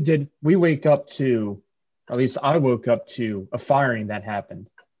only did we wake up to, or at least I woke up to, a firing that happened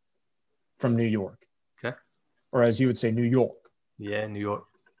from New York. Okay. Or as you would say, New York. Yeah, New York.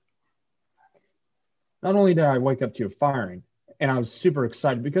 Not only did I wake up to a firing, and I was super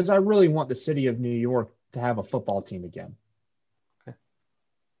excited because I really want the city of New York to have a football team again. Okay.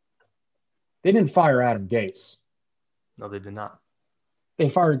 They didn't fire Adam Gase. No, they did not. They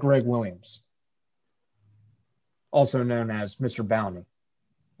fired Greg Williams, also known as Mr. Bounty.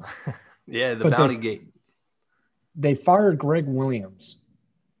 Yeah, the Bounty Gate. They fired Greg Williams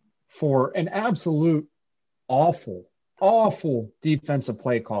for an absolute awful defensive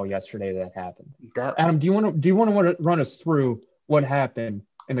play call yesterday that happened. Adam, do you want to run us through what happened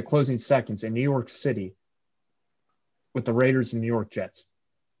in the closing seconds in New York City with the Raiders and New York Jets?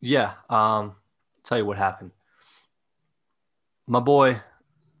 Yeah, tell you what happened. My boy,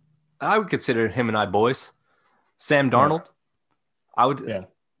 I would consider him and I boys. Sam Darnold,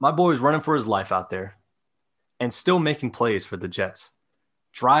 my boy was running for his life out there and still making plays for the Jets.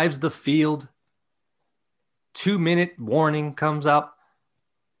 Drives the field. 2-minute warning comes up.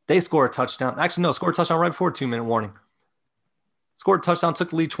 They score a touchdown. Actually, no, scored a touchdown right before 2-minute warning. Scored a touchdown, took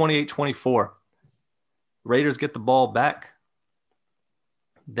the lead 28-24. Raiders get the ball back.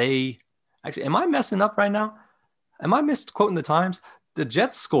 Am I messing up right now? Am I misquoting the times? The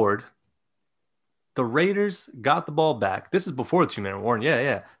Jets scored. The Raiders got the ball back. This is before the 2-minute warning.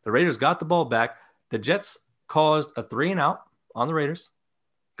 Yeah. The Raiders got the ball back. The Jets caused a 3-and-out on the Raiders.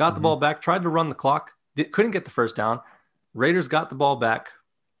 Got the ball back, tried to run the clock. Couldn't get the first down. Raiders got the ball back,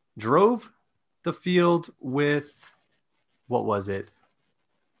 drove the field with, what was it?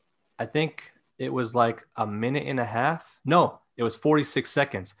 I think it was like a minute and a half. No, it was 46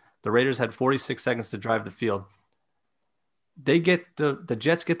 seconds. The Raiders had 46 seconds to drive the field. They get the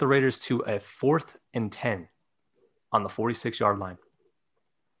Jets get the Raiders to a 4th and 10 on the 46-yard line.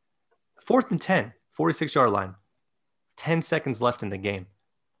 4th and 10, 46-yard line. 10 seconds left in the game.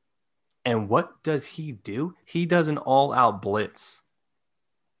 And what does he do? He does an all-out blitz.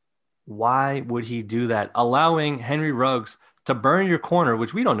 Why would he do that? Allowing Henry Ruggs to burn your corner,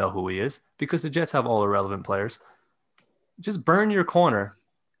 which we don't know who he is because the Jets have all the relevant players. Just burn your corner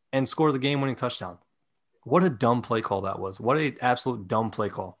and score the game-winning touchdown. What a dumb play call that was. What an absolute dumb play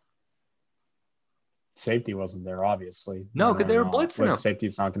call. Safety wasn't there, obviously. No, because they were blitzing him.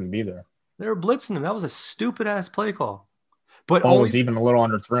 Safety's not going to be there. They were blitzing him. That was a stupid-ass play call. But ball was even a little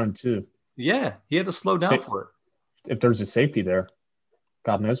underthrown, too. Yeah, he had to slow down for it. If there's a safety there,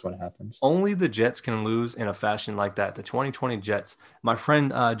 God knows what happens. Only the Jets can lose in a fashion like that. The 2020 Jets. My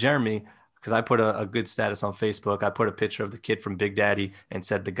friend Jeremy, because I put a good status on Facebook, I put a picture of the kid from Big Daddy and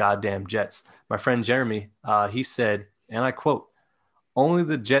said the goddamn Jets. My friend Jeremy, he said, and I quote, "Only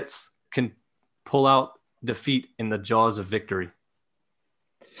the Jets can pull out defeat in the jaws of victory."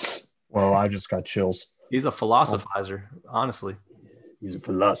 Well, I just got chills. He's a philosophizer, honestly. He's a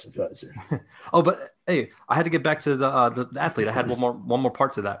philosophizer. Oh, but hey, I had to get back to the athlete. I had one more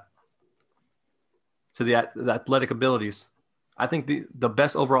part to that. To the athletic abilities. I think the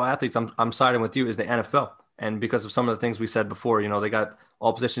best overall athletes, I'm siding with you, is the NFL. And because of some of the things we said before, they got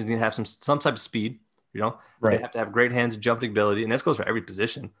all positions need to have some type of speed, Right. They have to have great hands, jumping ability. And this goes for every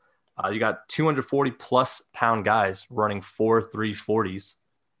position. You got 240 plus pound guys running 4.3 40s.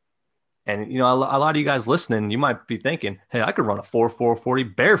 And, a lot of you guys listening, you might be thinking, hey, I could run a 4.4 40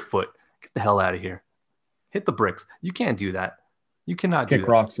 barefoot. Get the hell out of here. Hit the bricks. You can't do that. You cannot do that. Kick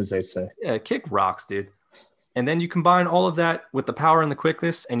rocks, as they say. Yeah, kick rocks, dude. And then you combine all of that with the power and the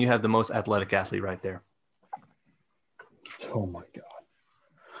quickness, and you have the most athletic athlete right there. Oh, my God.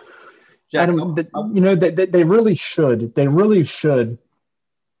 Jack, Adam, they really should. They really should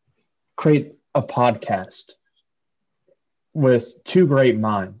create a podcast with two great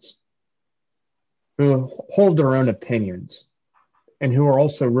minds who hold their own opinions and who are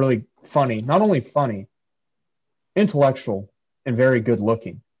also really funny, not only funny, intellectual, and very good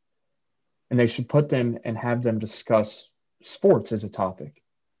looking. And they should put them and have them discuss sports as a topic.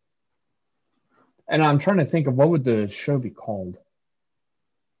 And I'm trying to think of what would the show be called.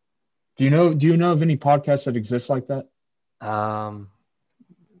 Do you know of any podcasts that exist like that?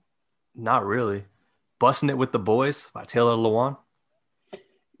 Not really. Busting It with the Boys by Taylor Lewan.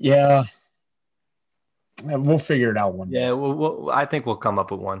 Yeah. We'll figure it out one day. Yeah, I think we'll come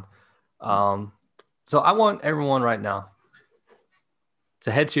up with one. So I want everyone right now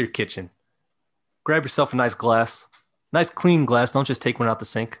to head to your kitchen. Grab yourself a nice glass, nice clean glass. Don't just take one out the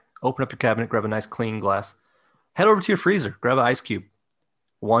sink. Open up your cabinet, grab a nice clean glass. Head over to your freezer, grab an ice cube.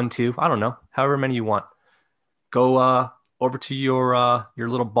 1, 2, I don't know, however many you want. Go over to your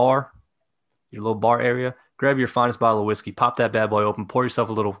little bar area. Grab your finest bottle of whiskey. Pop that bad boy open. Pour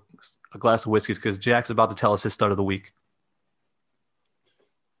yourself a glass of whiskey because Jack's about to tell us his start of the week.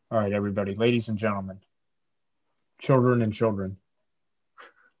 All right, everybody, ladies and gentlemen, children and children.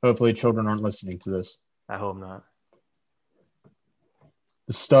 Hopefully children aren't listening to this. I hope not.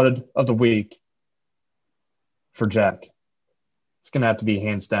 The stud of the week for Jack. It's going to have to be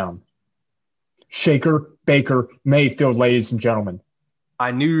hands down. Shaker Baker Mayfield, ladies and gentlemen.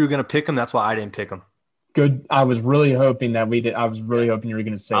 I knew you were going to pick him. That's why I didn't pick him. Good. I was really hoping that we did. I was really hoping you were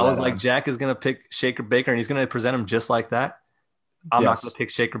going to say that. I was like, Jack is going to pick Shaker Baker, and he's going to present him just like that. I'm not going to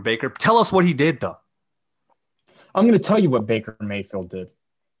pick Shaker Baker. Tell us what he did, though. I'm going to tell you what Baker Mayfield did.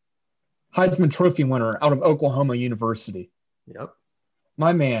 Heisman Trophy winner out of Oklahoma University. Yep.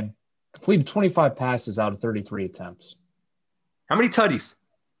 My man completed 25 passes out of 33 attempts. How many tutties?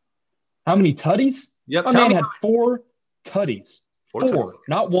 How many tutties? Yep. My man had 4 tutties. 4. Tutties.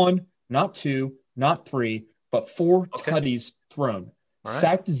 Not 1, not 2, not 3, but 4 tutties thrown. Right.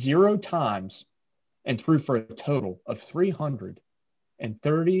 Sacked 0 times and threw for a total of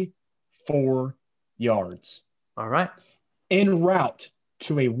 334 yards. All right. En route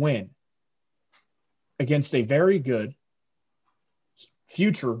to a win against a very good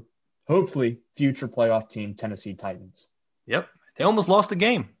hopefully future playoff team, Tennessee Titans. Yep. They almost lost the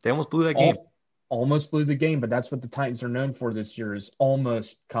game. They almost blew that game. Almost blew the game, but that's what the Titans are known for this year is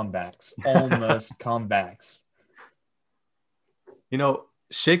almost comebacks. Almost comebacks.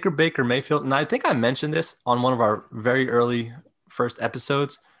 Shaker Baker Mayfield, and I think I mentioned this on one of our very early first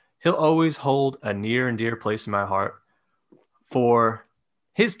episodes, he'll always hold a near and dear place in my heart for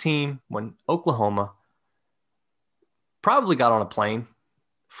his team when Oklahoma probably got on a plane,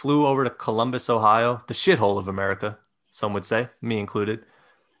 flew over to Columbus, Ohio, the shithole of America, some would say, me included.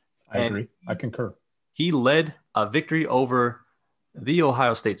 I agree. I concur. He led a victory over the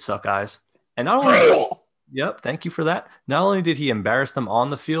Ohio State Suckeyes. And not only Yep, thank you for that. Not only did he embarrass them on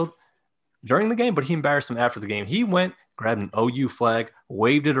the field during the game, but he embarrassed them after the game. He went, grabbed an OU flag,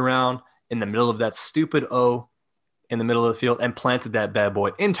 waved it around in the middle of that stupid O in the middle of the field, and planted that bad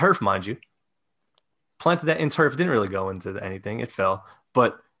boy in turf, mind you. Planted that in turf. Didn't really go into anything. It fell.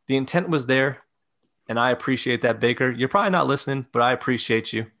 But the intent was there, and I appreciate that, Baker. You're probably not listening, but I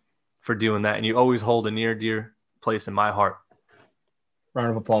appreciate you for doing that, and you always hold a near dear place in my heart.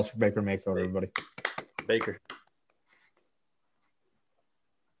 Round of applause for Baker Mayfield, everybody. Baker.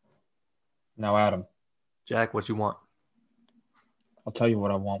 Now, Adam. Jack, what you want? I'll tell you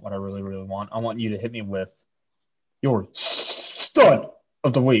what I want, what I really, really want. I want you to hit me with your stud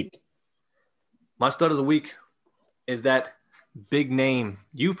of the week. My stud of the week is that big name.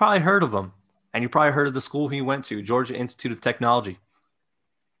 You've probably heard of him, and you probably heard of the school he went to, Georgia Institute of Technology,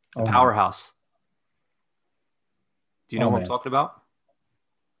 the powerhouse. Do you know what I'm talking about?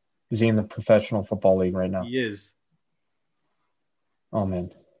 Is he in the Professional Football League right now? He is. Oh,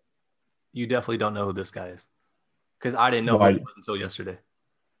 man. You definitely don't know who this guy is. because I didn't know who Why? it was until yesterday.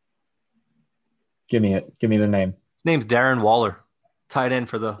 Give me it. Give me the name. His name's Darren Waller, tight end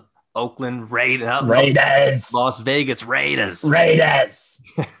for the Oakland Raiders. Raiders. Las Vegas Raiders. Raiders.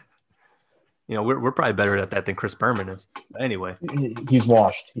 We're probably better at that than Chris Berman is. But anyway, He's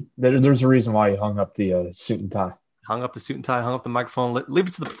washed. There's a reason why he hung up the suit and tie. hung up the suit and tie, hung up the microphone. Leave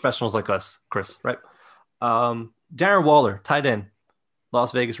it to the professionals like us, Chris, right? Darren Waller, tight end,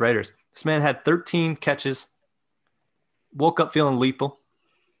 Las Vegas Raiders. This man had 13 catches, woke up feeling lethal,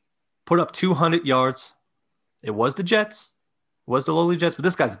 put up 200 yards. It was the Jets, it was the lowly Jets, but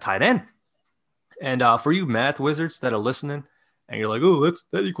this guy's a tight end. And for you math wizards that are listening, and you're like, oh,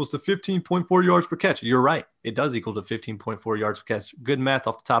 that equals to 15.4 yards per catch. You're right. It does equal to 15.4 yards per catch. Good math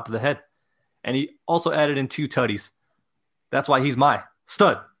off the top of the head. And he also added in 2 tutties. That's why he's my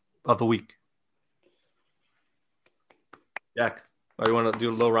stud of the week. Jack, you want to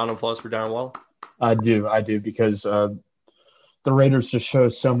do a little round of applause for Darren Waller? I do, because the Raiders just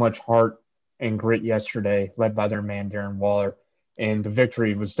showed so much heart and grit yesterday, led by their man, Darren Waller. And the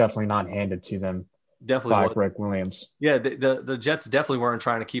victory was definitely not handed to them by Greg Williams. Yeah, the Jets definitely weren't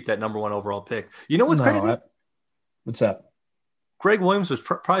trying to keep that number 1 overall pick. You know what's crazy? What's that? Greg Williams was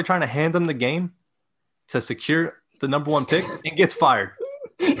probably trying to hand them the game to secure the number 1 pick and gets fired.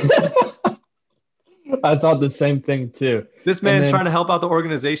 I thought the same thing too. This man's trying to help out the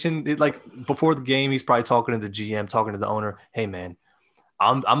organization. Before the game, he's probably talking to the GM, talking to the owner. Hey, man,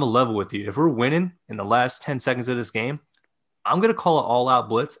 I'm a level with you. If we're winning in the last 10 seconds of this game, I'm going to call an all-out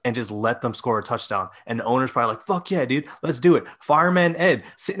blitz and just let them score a touchdown. And the owner's probably like, fuck yeah, dude, let's do it. Fireman Ed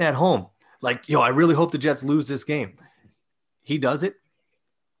sitting at home. Like, yo, I really hope the Jets lose this game. He does it.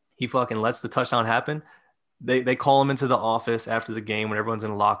 He fucking lets the touchdown happen. They call him into the office after the game when everyone's in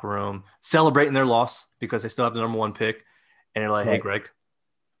the locker room celebrating their loss because they still have the number 1 pick. And they're like, hey, Greg,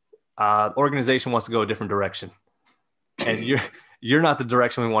 organization wants to go a different direction. And you're not the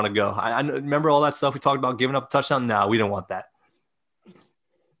direction we want to go. I remember all that stuff we talked about giving up a touchdown. No, we don't want that.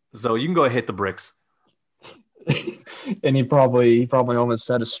 So you can go hit the bricks. And he probably almost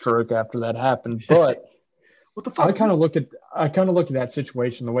had a stroke after that happened. But what the fuck? I kind of look at that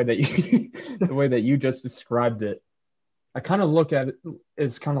situation the way that you just described it. I kind of look at it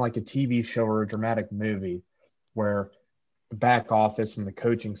as kind of like a TV show or a dramatic movie where the back office and the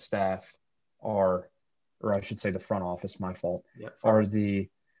coaching staff or I should say the front office, my fault, are the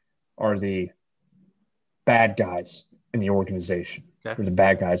bad guys in the organization. Okay. They're the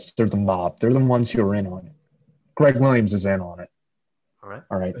bad guys. They're the mob. They're the ones who are in on it. Greg Williams is in on it. All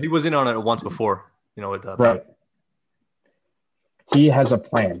right. He was in on it once before, right. He has a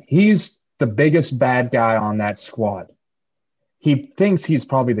plan. He's the biggest bad guy on that squad. He thinks he's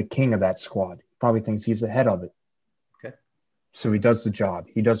probably the king of that squad. He probably thinks he's the head of it. Okay. So he does the job.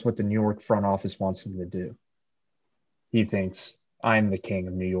 He does what the New York front office wants him to do. He thinks, I'm the king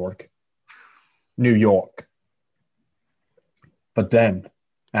of New York. New York. But then,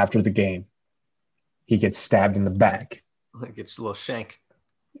 after the game, he gets stabbed in the back. Like it's a little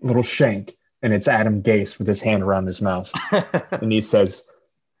shank. And it's Adam Gase with his hand around his mouth. And he says,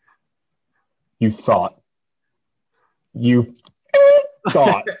 you thought. And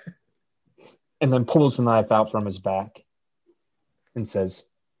then pulls the knife out from his back and says,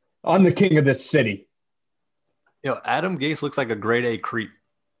 I'm the king of this city. Adam Gase looks like a grade A creep.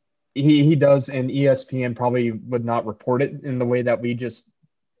 He does, and ESPN probably would not report it in the way that we just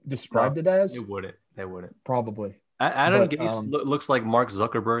described it as. They wouldn't. Probably. Adam Gase looks like Mark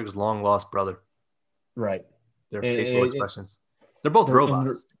Zuckerberg's long-lost brother. Right. Their facial expressions. They're both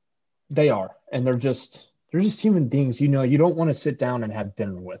robots. They are, and they're just human beings. You don't want to sit down and have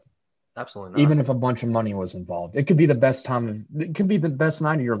dinner with. Absolutely not. Even if a bunch of money was involved. It could be the best it could be the best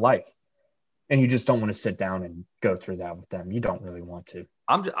night of your life. And you just don't want to sit down and go through that with them. You don't really want to.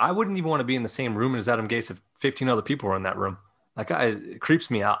 I wouldn't even want to be in the same room as Adam Gase if 15 other people were in that room. That guy it creeps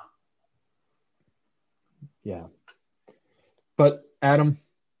me out. Yeah. But Adam,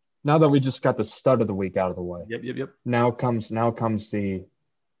 now that we just got the stud of the week out of the way. Yep. Now comes the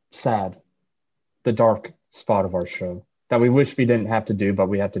sad, the dark spot of our show that we wish we didn't have to do, but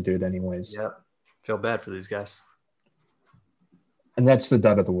we have to do it anyways. Yeah. Feel bad for these guys. And that's the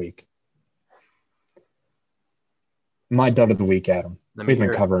dud of the week. My dud of the week, Adam. We've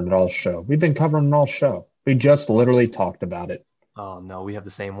been covering it all show. We just literally talked about it. Oh, no. We have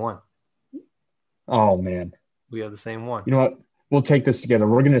the same one. Oh, man. We have the same one. You know what? We'll take this together.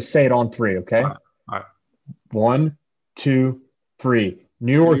 We're going to say it on 3, okay? All right. 1, 2, 3.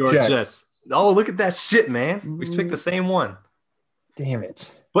 New York Jets. Oh, look at that shit, man. We picked the same one. Damn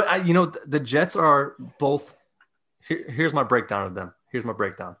it. But, the Jets are both – here's my breakdown of them.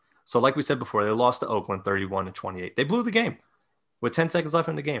 So like we said before, they lost to Oakland 31-28. They blew the game with 10 seconds left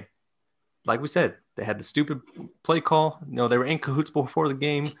in the game. Like we said, they had the stupid play call. They were in cahoots before the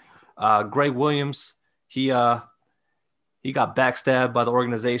game. Greg Williams, he got backstabbed by the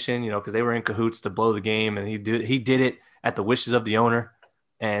organization, because they were in cahoots to blow the game, and he did it at the wishes of the owner.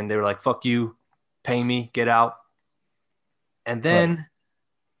 And they were like, "Fuck you, pay me, get out." And then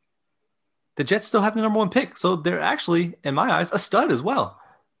the Jets still have the number 1 pick, so they're actually, in my eyes, a stud as well.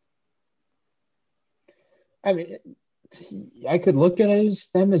 I mean, I could look at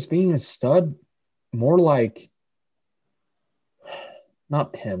them as being a stud, more like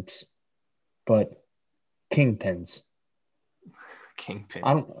not pimps, but kingpins.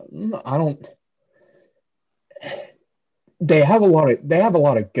 Kingpins. I don't. They have a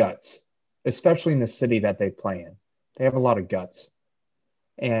lot of guts, especially in the city that they play in. They have a lot of guts,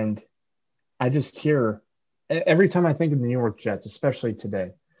 and I just hear every time I think of the New York Jets, especially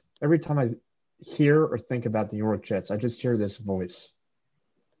today. Every time I hear or think about the New York Jets, I just hear this voice.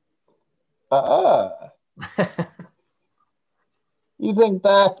 You think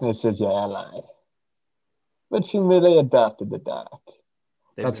darkness is your ally, but you merely adopted the dark.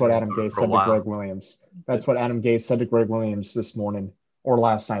 That's what Adam Gase said to Greg Williams. That's what Adam Gase said to Greg Williams this morning or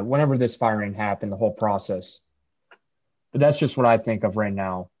last night, whenever this firing happened, the whole process. But that's just what I think of right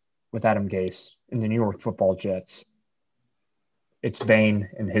now with Adam Gase and the New York Football Jets. It's Bane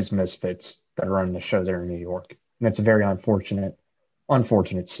and his misfits that are running the show there in New York. And it's a very unfortunate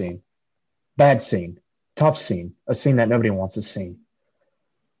scene. Bad scene. Tough scene. A scene that nobody wants to see.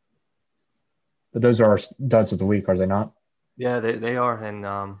 But those are our duds of the week, are they not? Yeah, they are.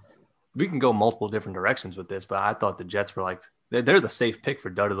 And we can go multiple different directions with this, but I thought the Jets were like, they're the safe pick for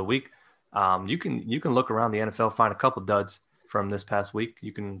dud of the week. You can look around the NFL, find a couple duds from this past week.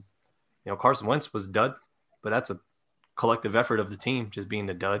 You can, Carson Wentz was a dud, but that's a collective effort of the team just being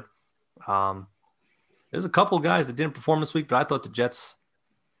the dud. There's a couple guys that didn't perform this week, but I thought the Jets,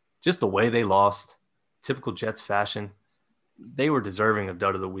 just the way they lost, typical Jets fashion, they were deserving of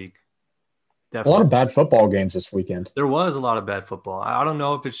dud of the week. Definitely. A lot of bad football games this weekend. There was a lot of bad football. I don't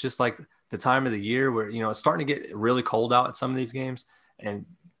know if it's just like the time of the year where, it's starting to get really cold out at some of these games and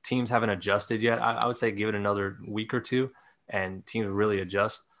teams haven't adjusted yet. I would say give it another week or two and teams really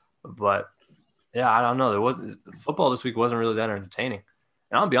adjust. But yeah, I don't know. Football this week wasn't really that entertaining.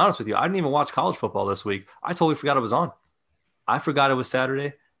 And I'll be honest with you, I didn't even watch college football this week. I totally forgot it was on. I forgot it was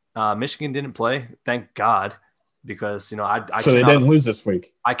Saturday. Michigan didn't play, thank God, because so they didn't lose this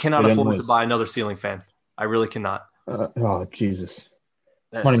week. I cannot afford to buy another ceiling fan. I really cannot. Oh Jesus,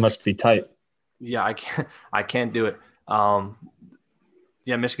 money must be tight. Yeah, I can't do it.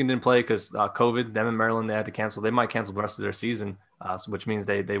 Yeah, Michigan didn't play because COVID. Them in Maryland, they had to cancel. They might cancel the rest of their season, which means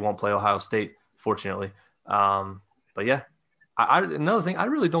they won't play Ohio State, fortunately. But yeah, another thing, I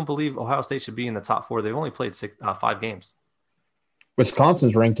really don't believe Ohio State should be in the top 4. They've only played 5 games.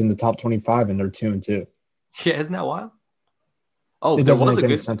 Wisconsin's ranked in the top 25, and they're 2-2. Yeah, isn't that wild? Oh, it doesn't make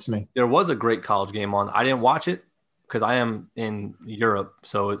any sense to me. There was a great college game on. I didn't watch it because I am in Europe,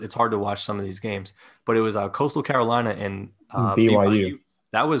 so it's hard to watch some of these games. But it was Coastal Carolina and BYU.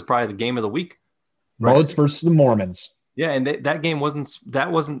 That was probably the game of the week. Right? Bullets versus the Mormons. Yeah, and that game wasn't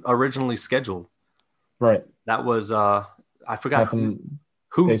originally scheduled. Right. That was I forgot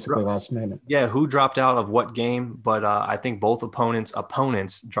who basically last minute. Yeah, who dropped out of what game? But I think both opponents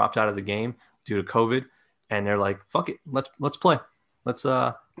dropped out of the game due to COVID, and they're like, "Fuck it, let's play. Let's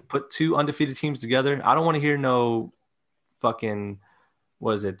put 2 undefeated teams together." I don't want to hear no fucking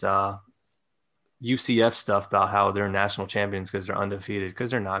UCF stuff about how they're national champions because they're undefeated, because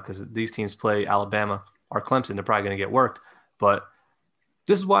they're not, because these teams play Alabama or Clemson. They're probably going to get worked. But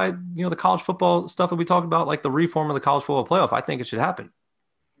this is why, the college football stuff that we talked about, like the reform of the college football playoff, I think it should happen.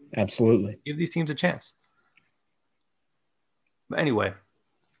 Absolutely. Give these teams a chance. But anyway,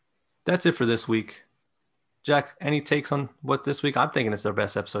 that's it for this week. Jack, any takes on what this week? I'm thinking it's their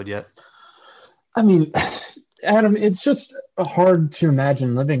best episode yet. I mean, Adam, it's just hard to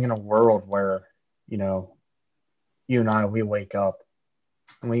imagine living in a world where, you and I, we wake up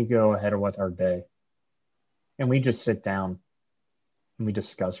and we go ahead with our day and we just sit down and we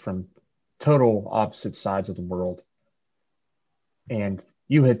discuss from total opposite sides of the world. And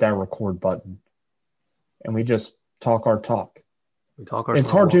you hit that record button and we just talk our talk. It's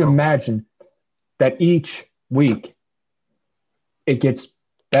hard to imagine that each week it gets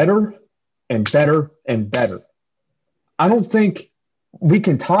better and better and better. I don't think we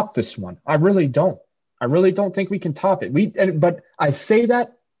can top this one. I really don't. I really don't think we can top it. But I say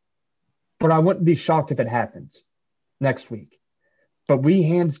that, but I wouldn't be shocked if it happens next week. But we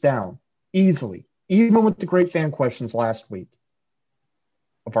hands down, easily, even with the great fan questions last week,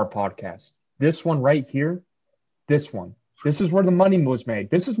 of our podcast. This one right here, this one. This is where the money was made.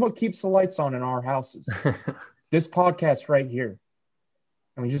 This is what keeps the lights on in our houses. This podcast right here.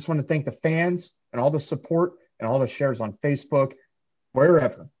 And we just want to thank the fans and all the support and all the shares on Facebook,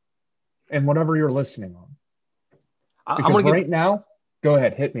 wherever, and whatever you're listening on. Because right now, go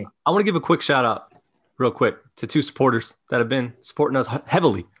ahead, hit me. I want to give a quick shout out, real quick, to 2 supporters that have been supporting us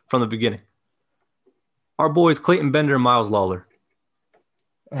heavily from the beginning. Our boys, Clayton Bender and Miles Lawler.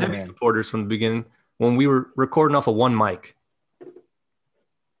 Heavy supporters from the beginning when we were recording off of one mic. You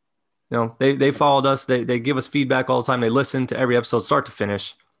know, they followed us. They give us feedback all the time. They listen to every episode start to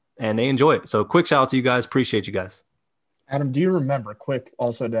finish, and they enjoy it. So quick shout out to you guys. Appreciate you guys. Adam, do you remember, quick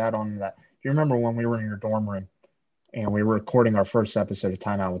also to add on to that, do you remember when we were in your dorm room and we were recording our first episode of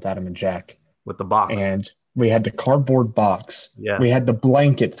Timeout with Adam and Jack? With the box. And we had the cardboard box. Yeah. We had the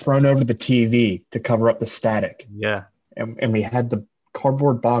blanket thrown over the TV to cover up the static. Yeah. And we had the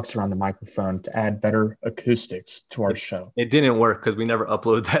cardboard box around the microphone to add better acoustics to our show. It didn't work because we never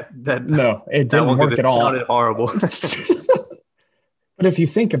uploaded that. No, it didn't work at all. It sounded horrible. But if you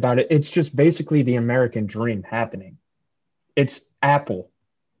think about it, it's just basically the American dream happening. It's Apple.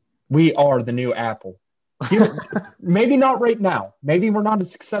 We are the new Apple. Maybe not right now. Maybe we're not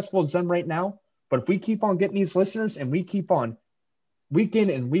as successful as them right now. But if we keep on getting these listeners and we keep on week in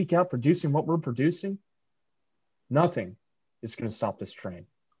and week out producing what we're producing, nothing is going to stop this train.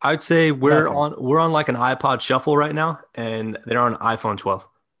 I'd say we're on like an iPod Shuffle right now, and they're on iPhone 12.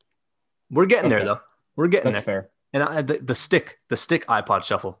 We're getting there though. We're getting That's there. Fair. And the stick iPod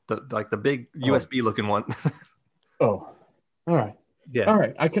Shuffle, the big USB looking one. Oh, all right. Yeah. All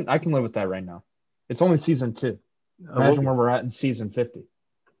right. I can live with that right now. It's only season 2. Imagine where we're at in season 50.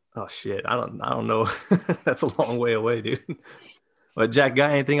 Oh shit. I don't know. That's a long way away, dude. But Jack,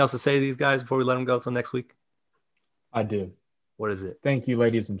 got anything else to say to these guys before we let them go till next week? I do. What is it? Thank you,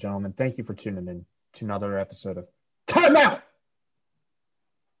 ladies and gentlemen. Thank you for tuning in to another episode of Time Out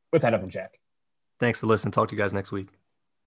with Adam and Jack. Thanks for listening. Talk to you guys next week.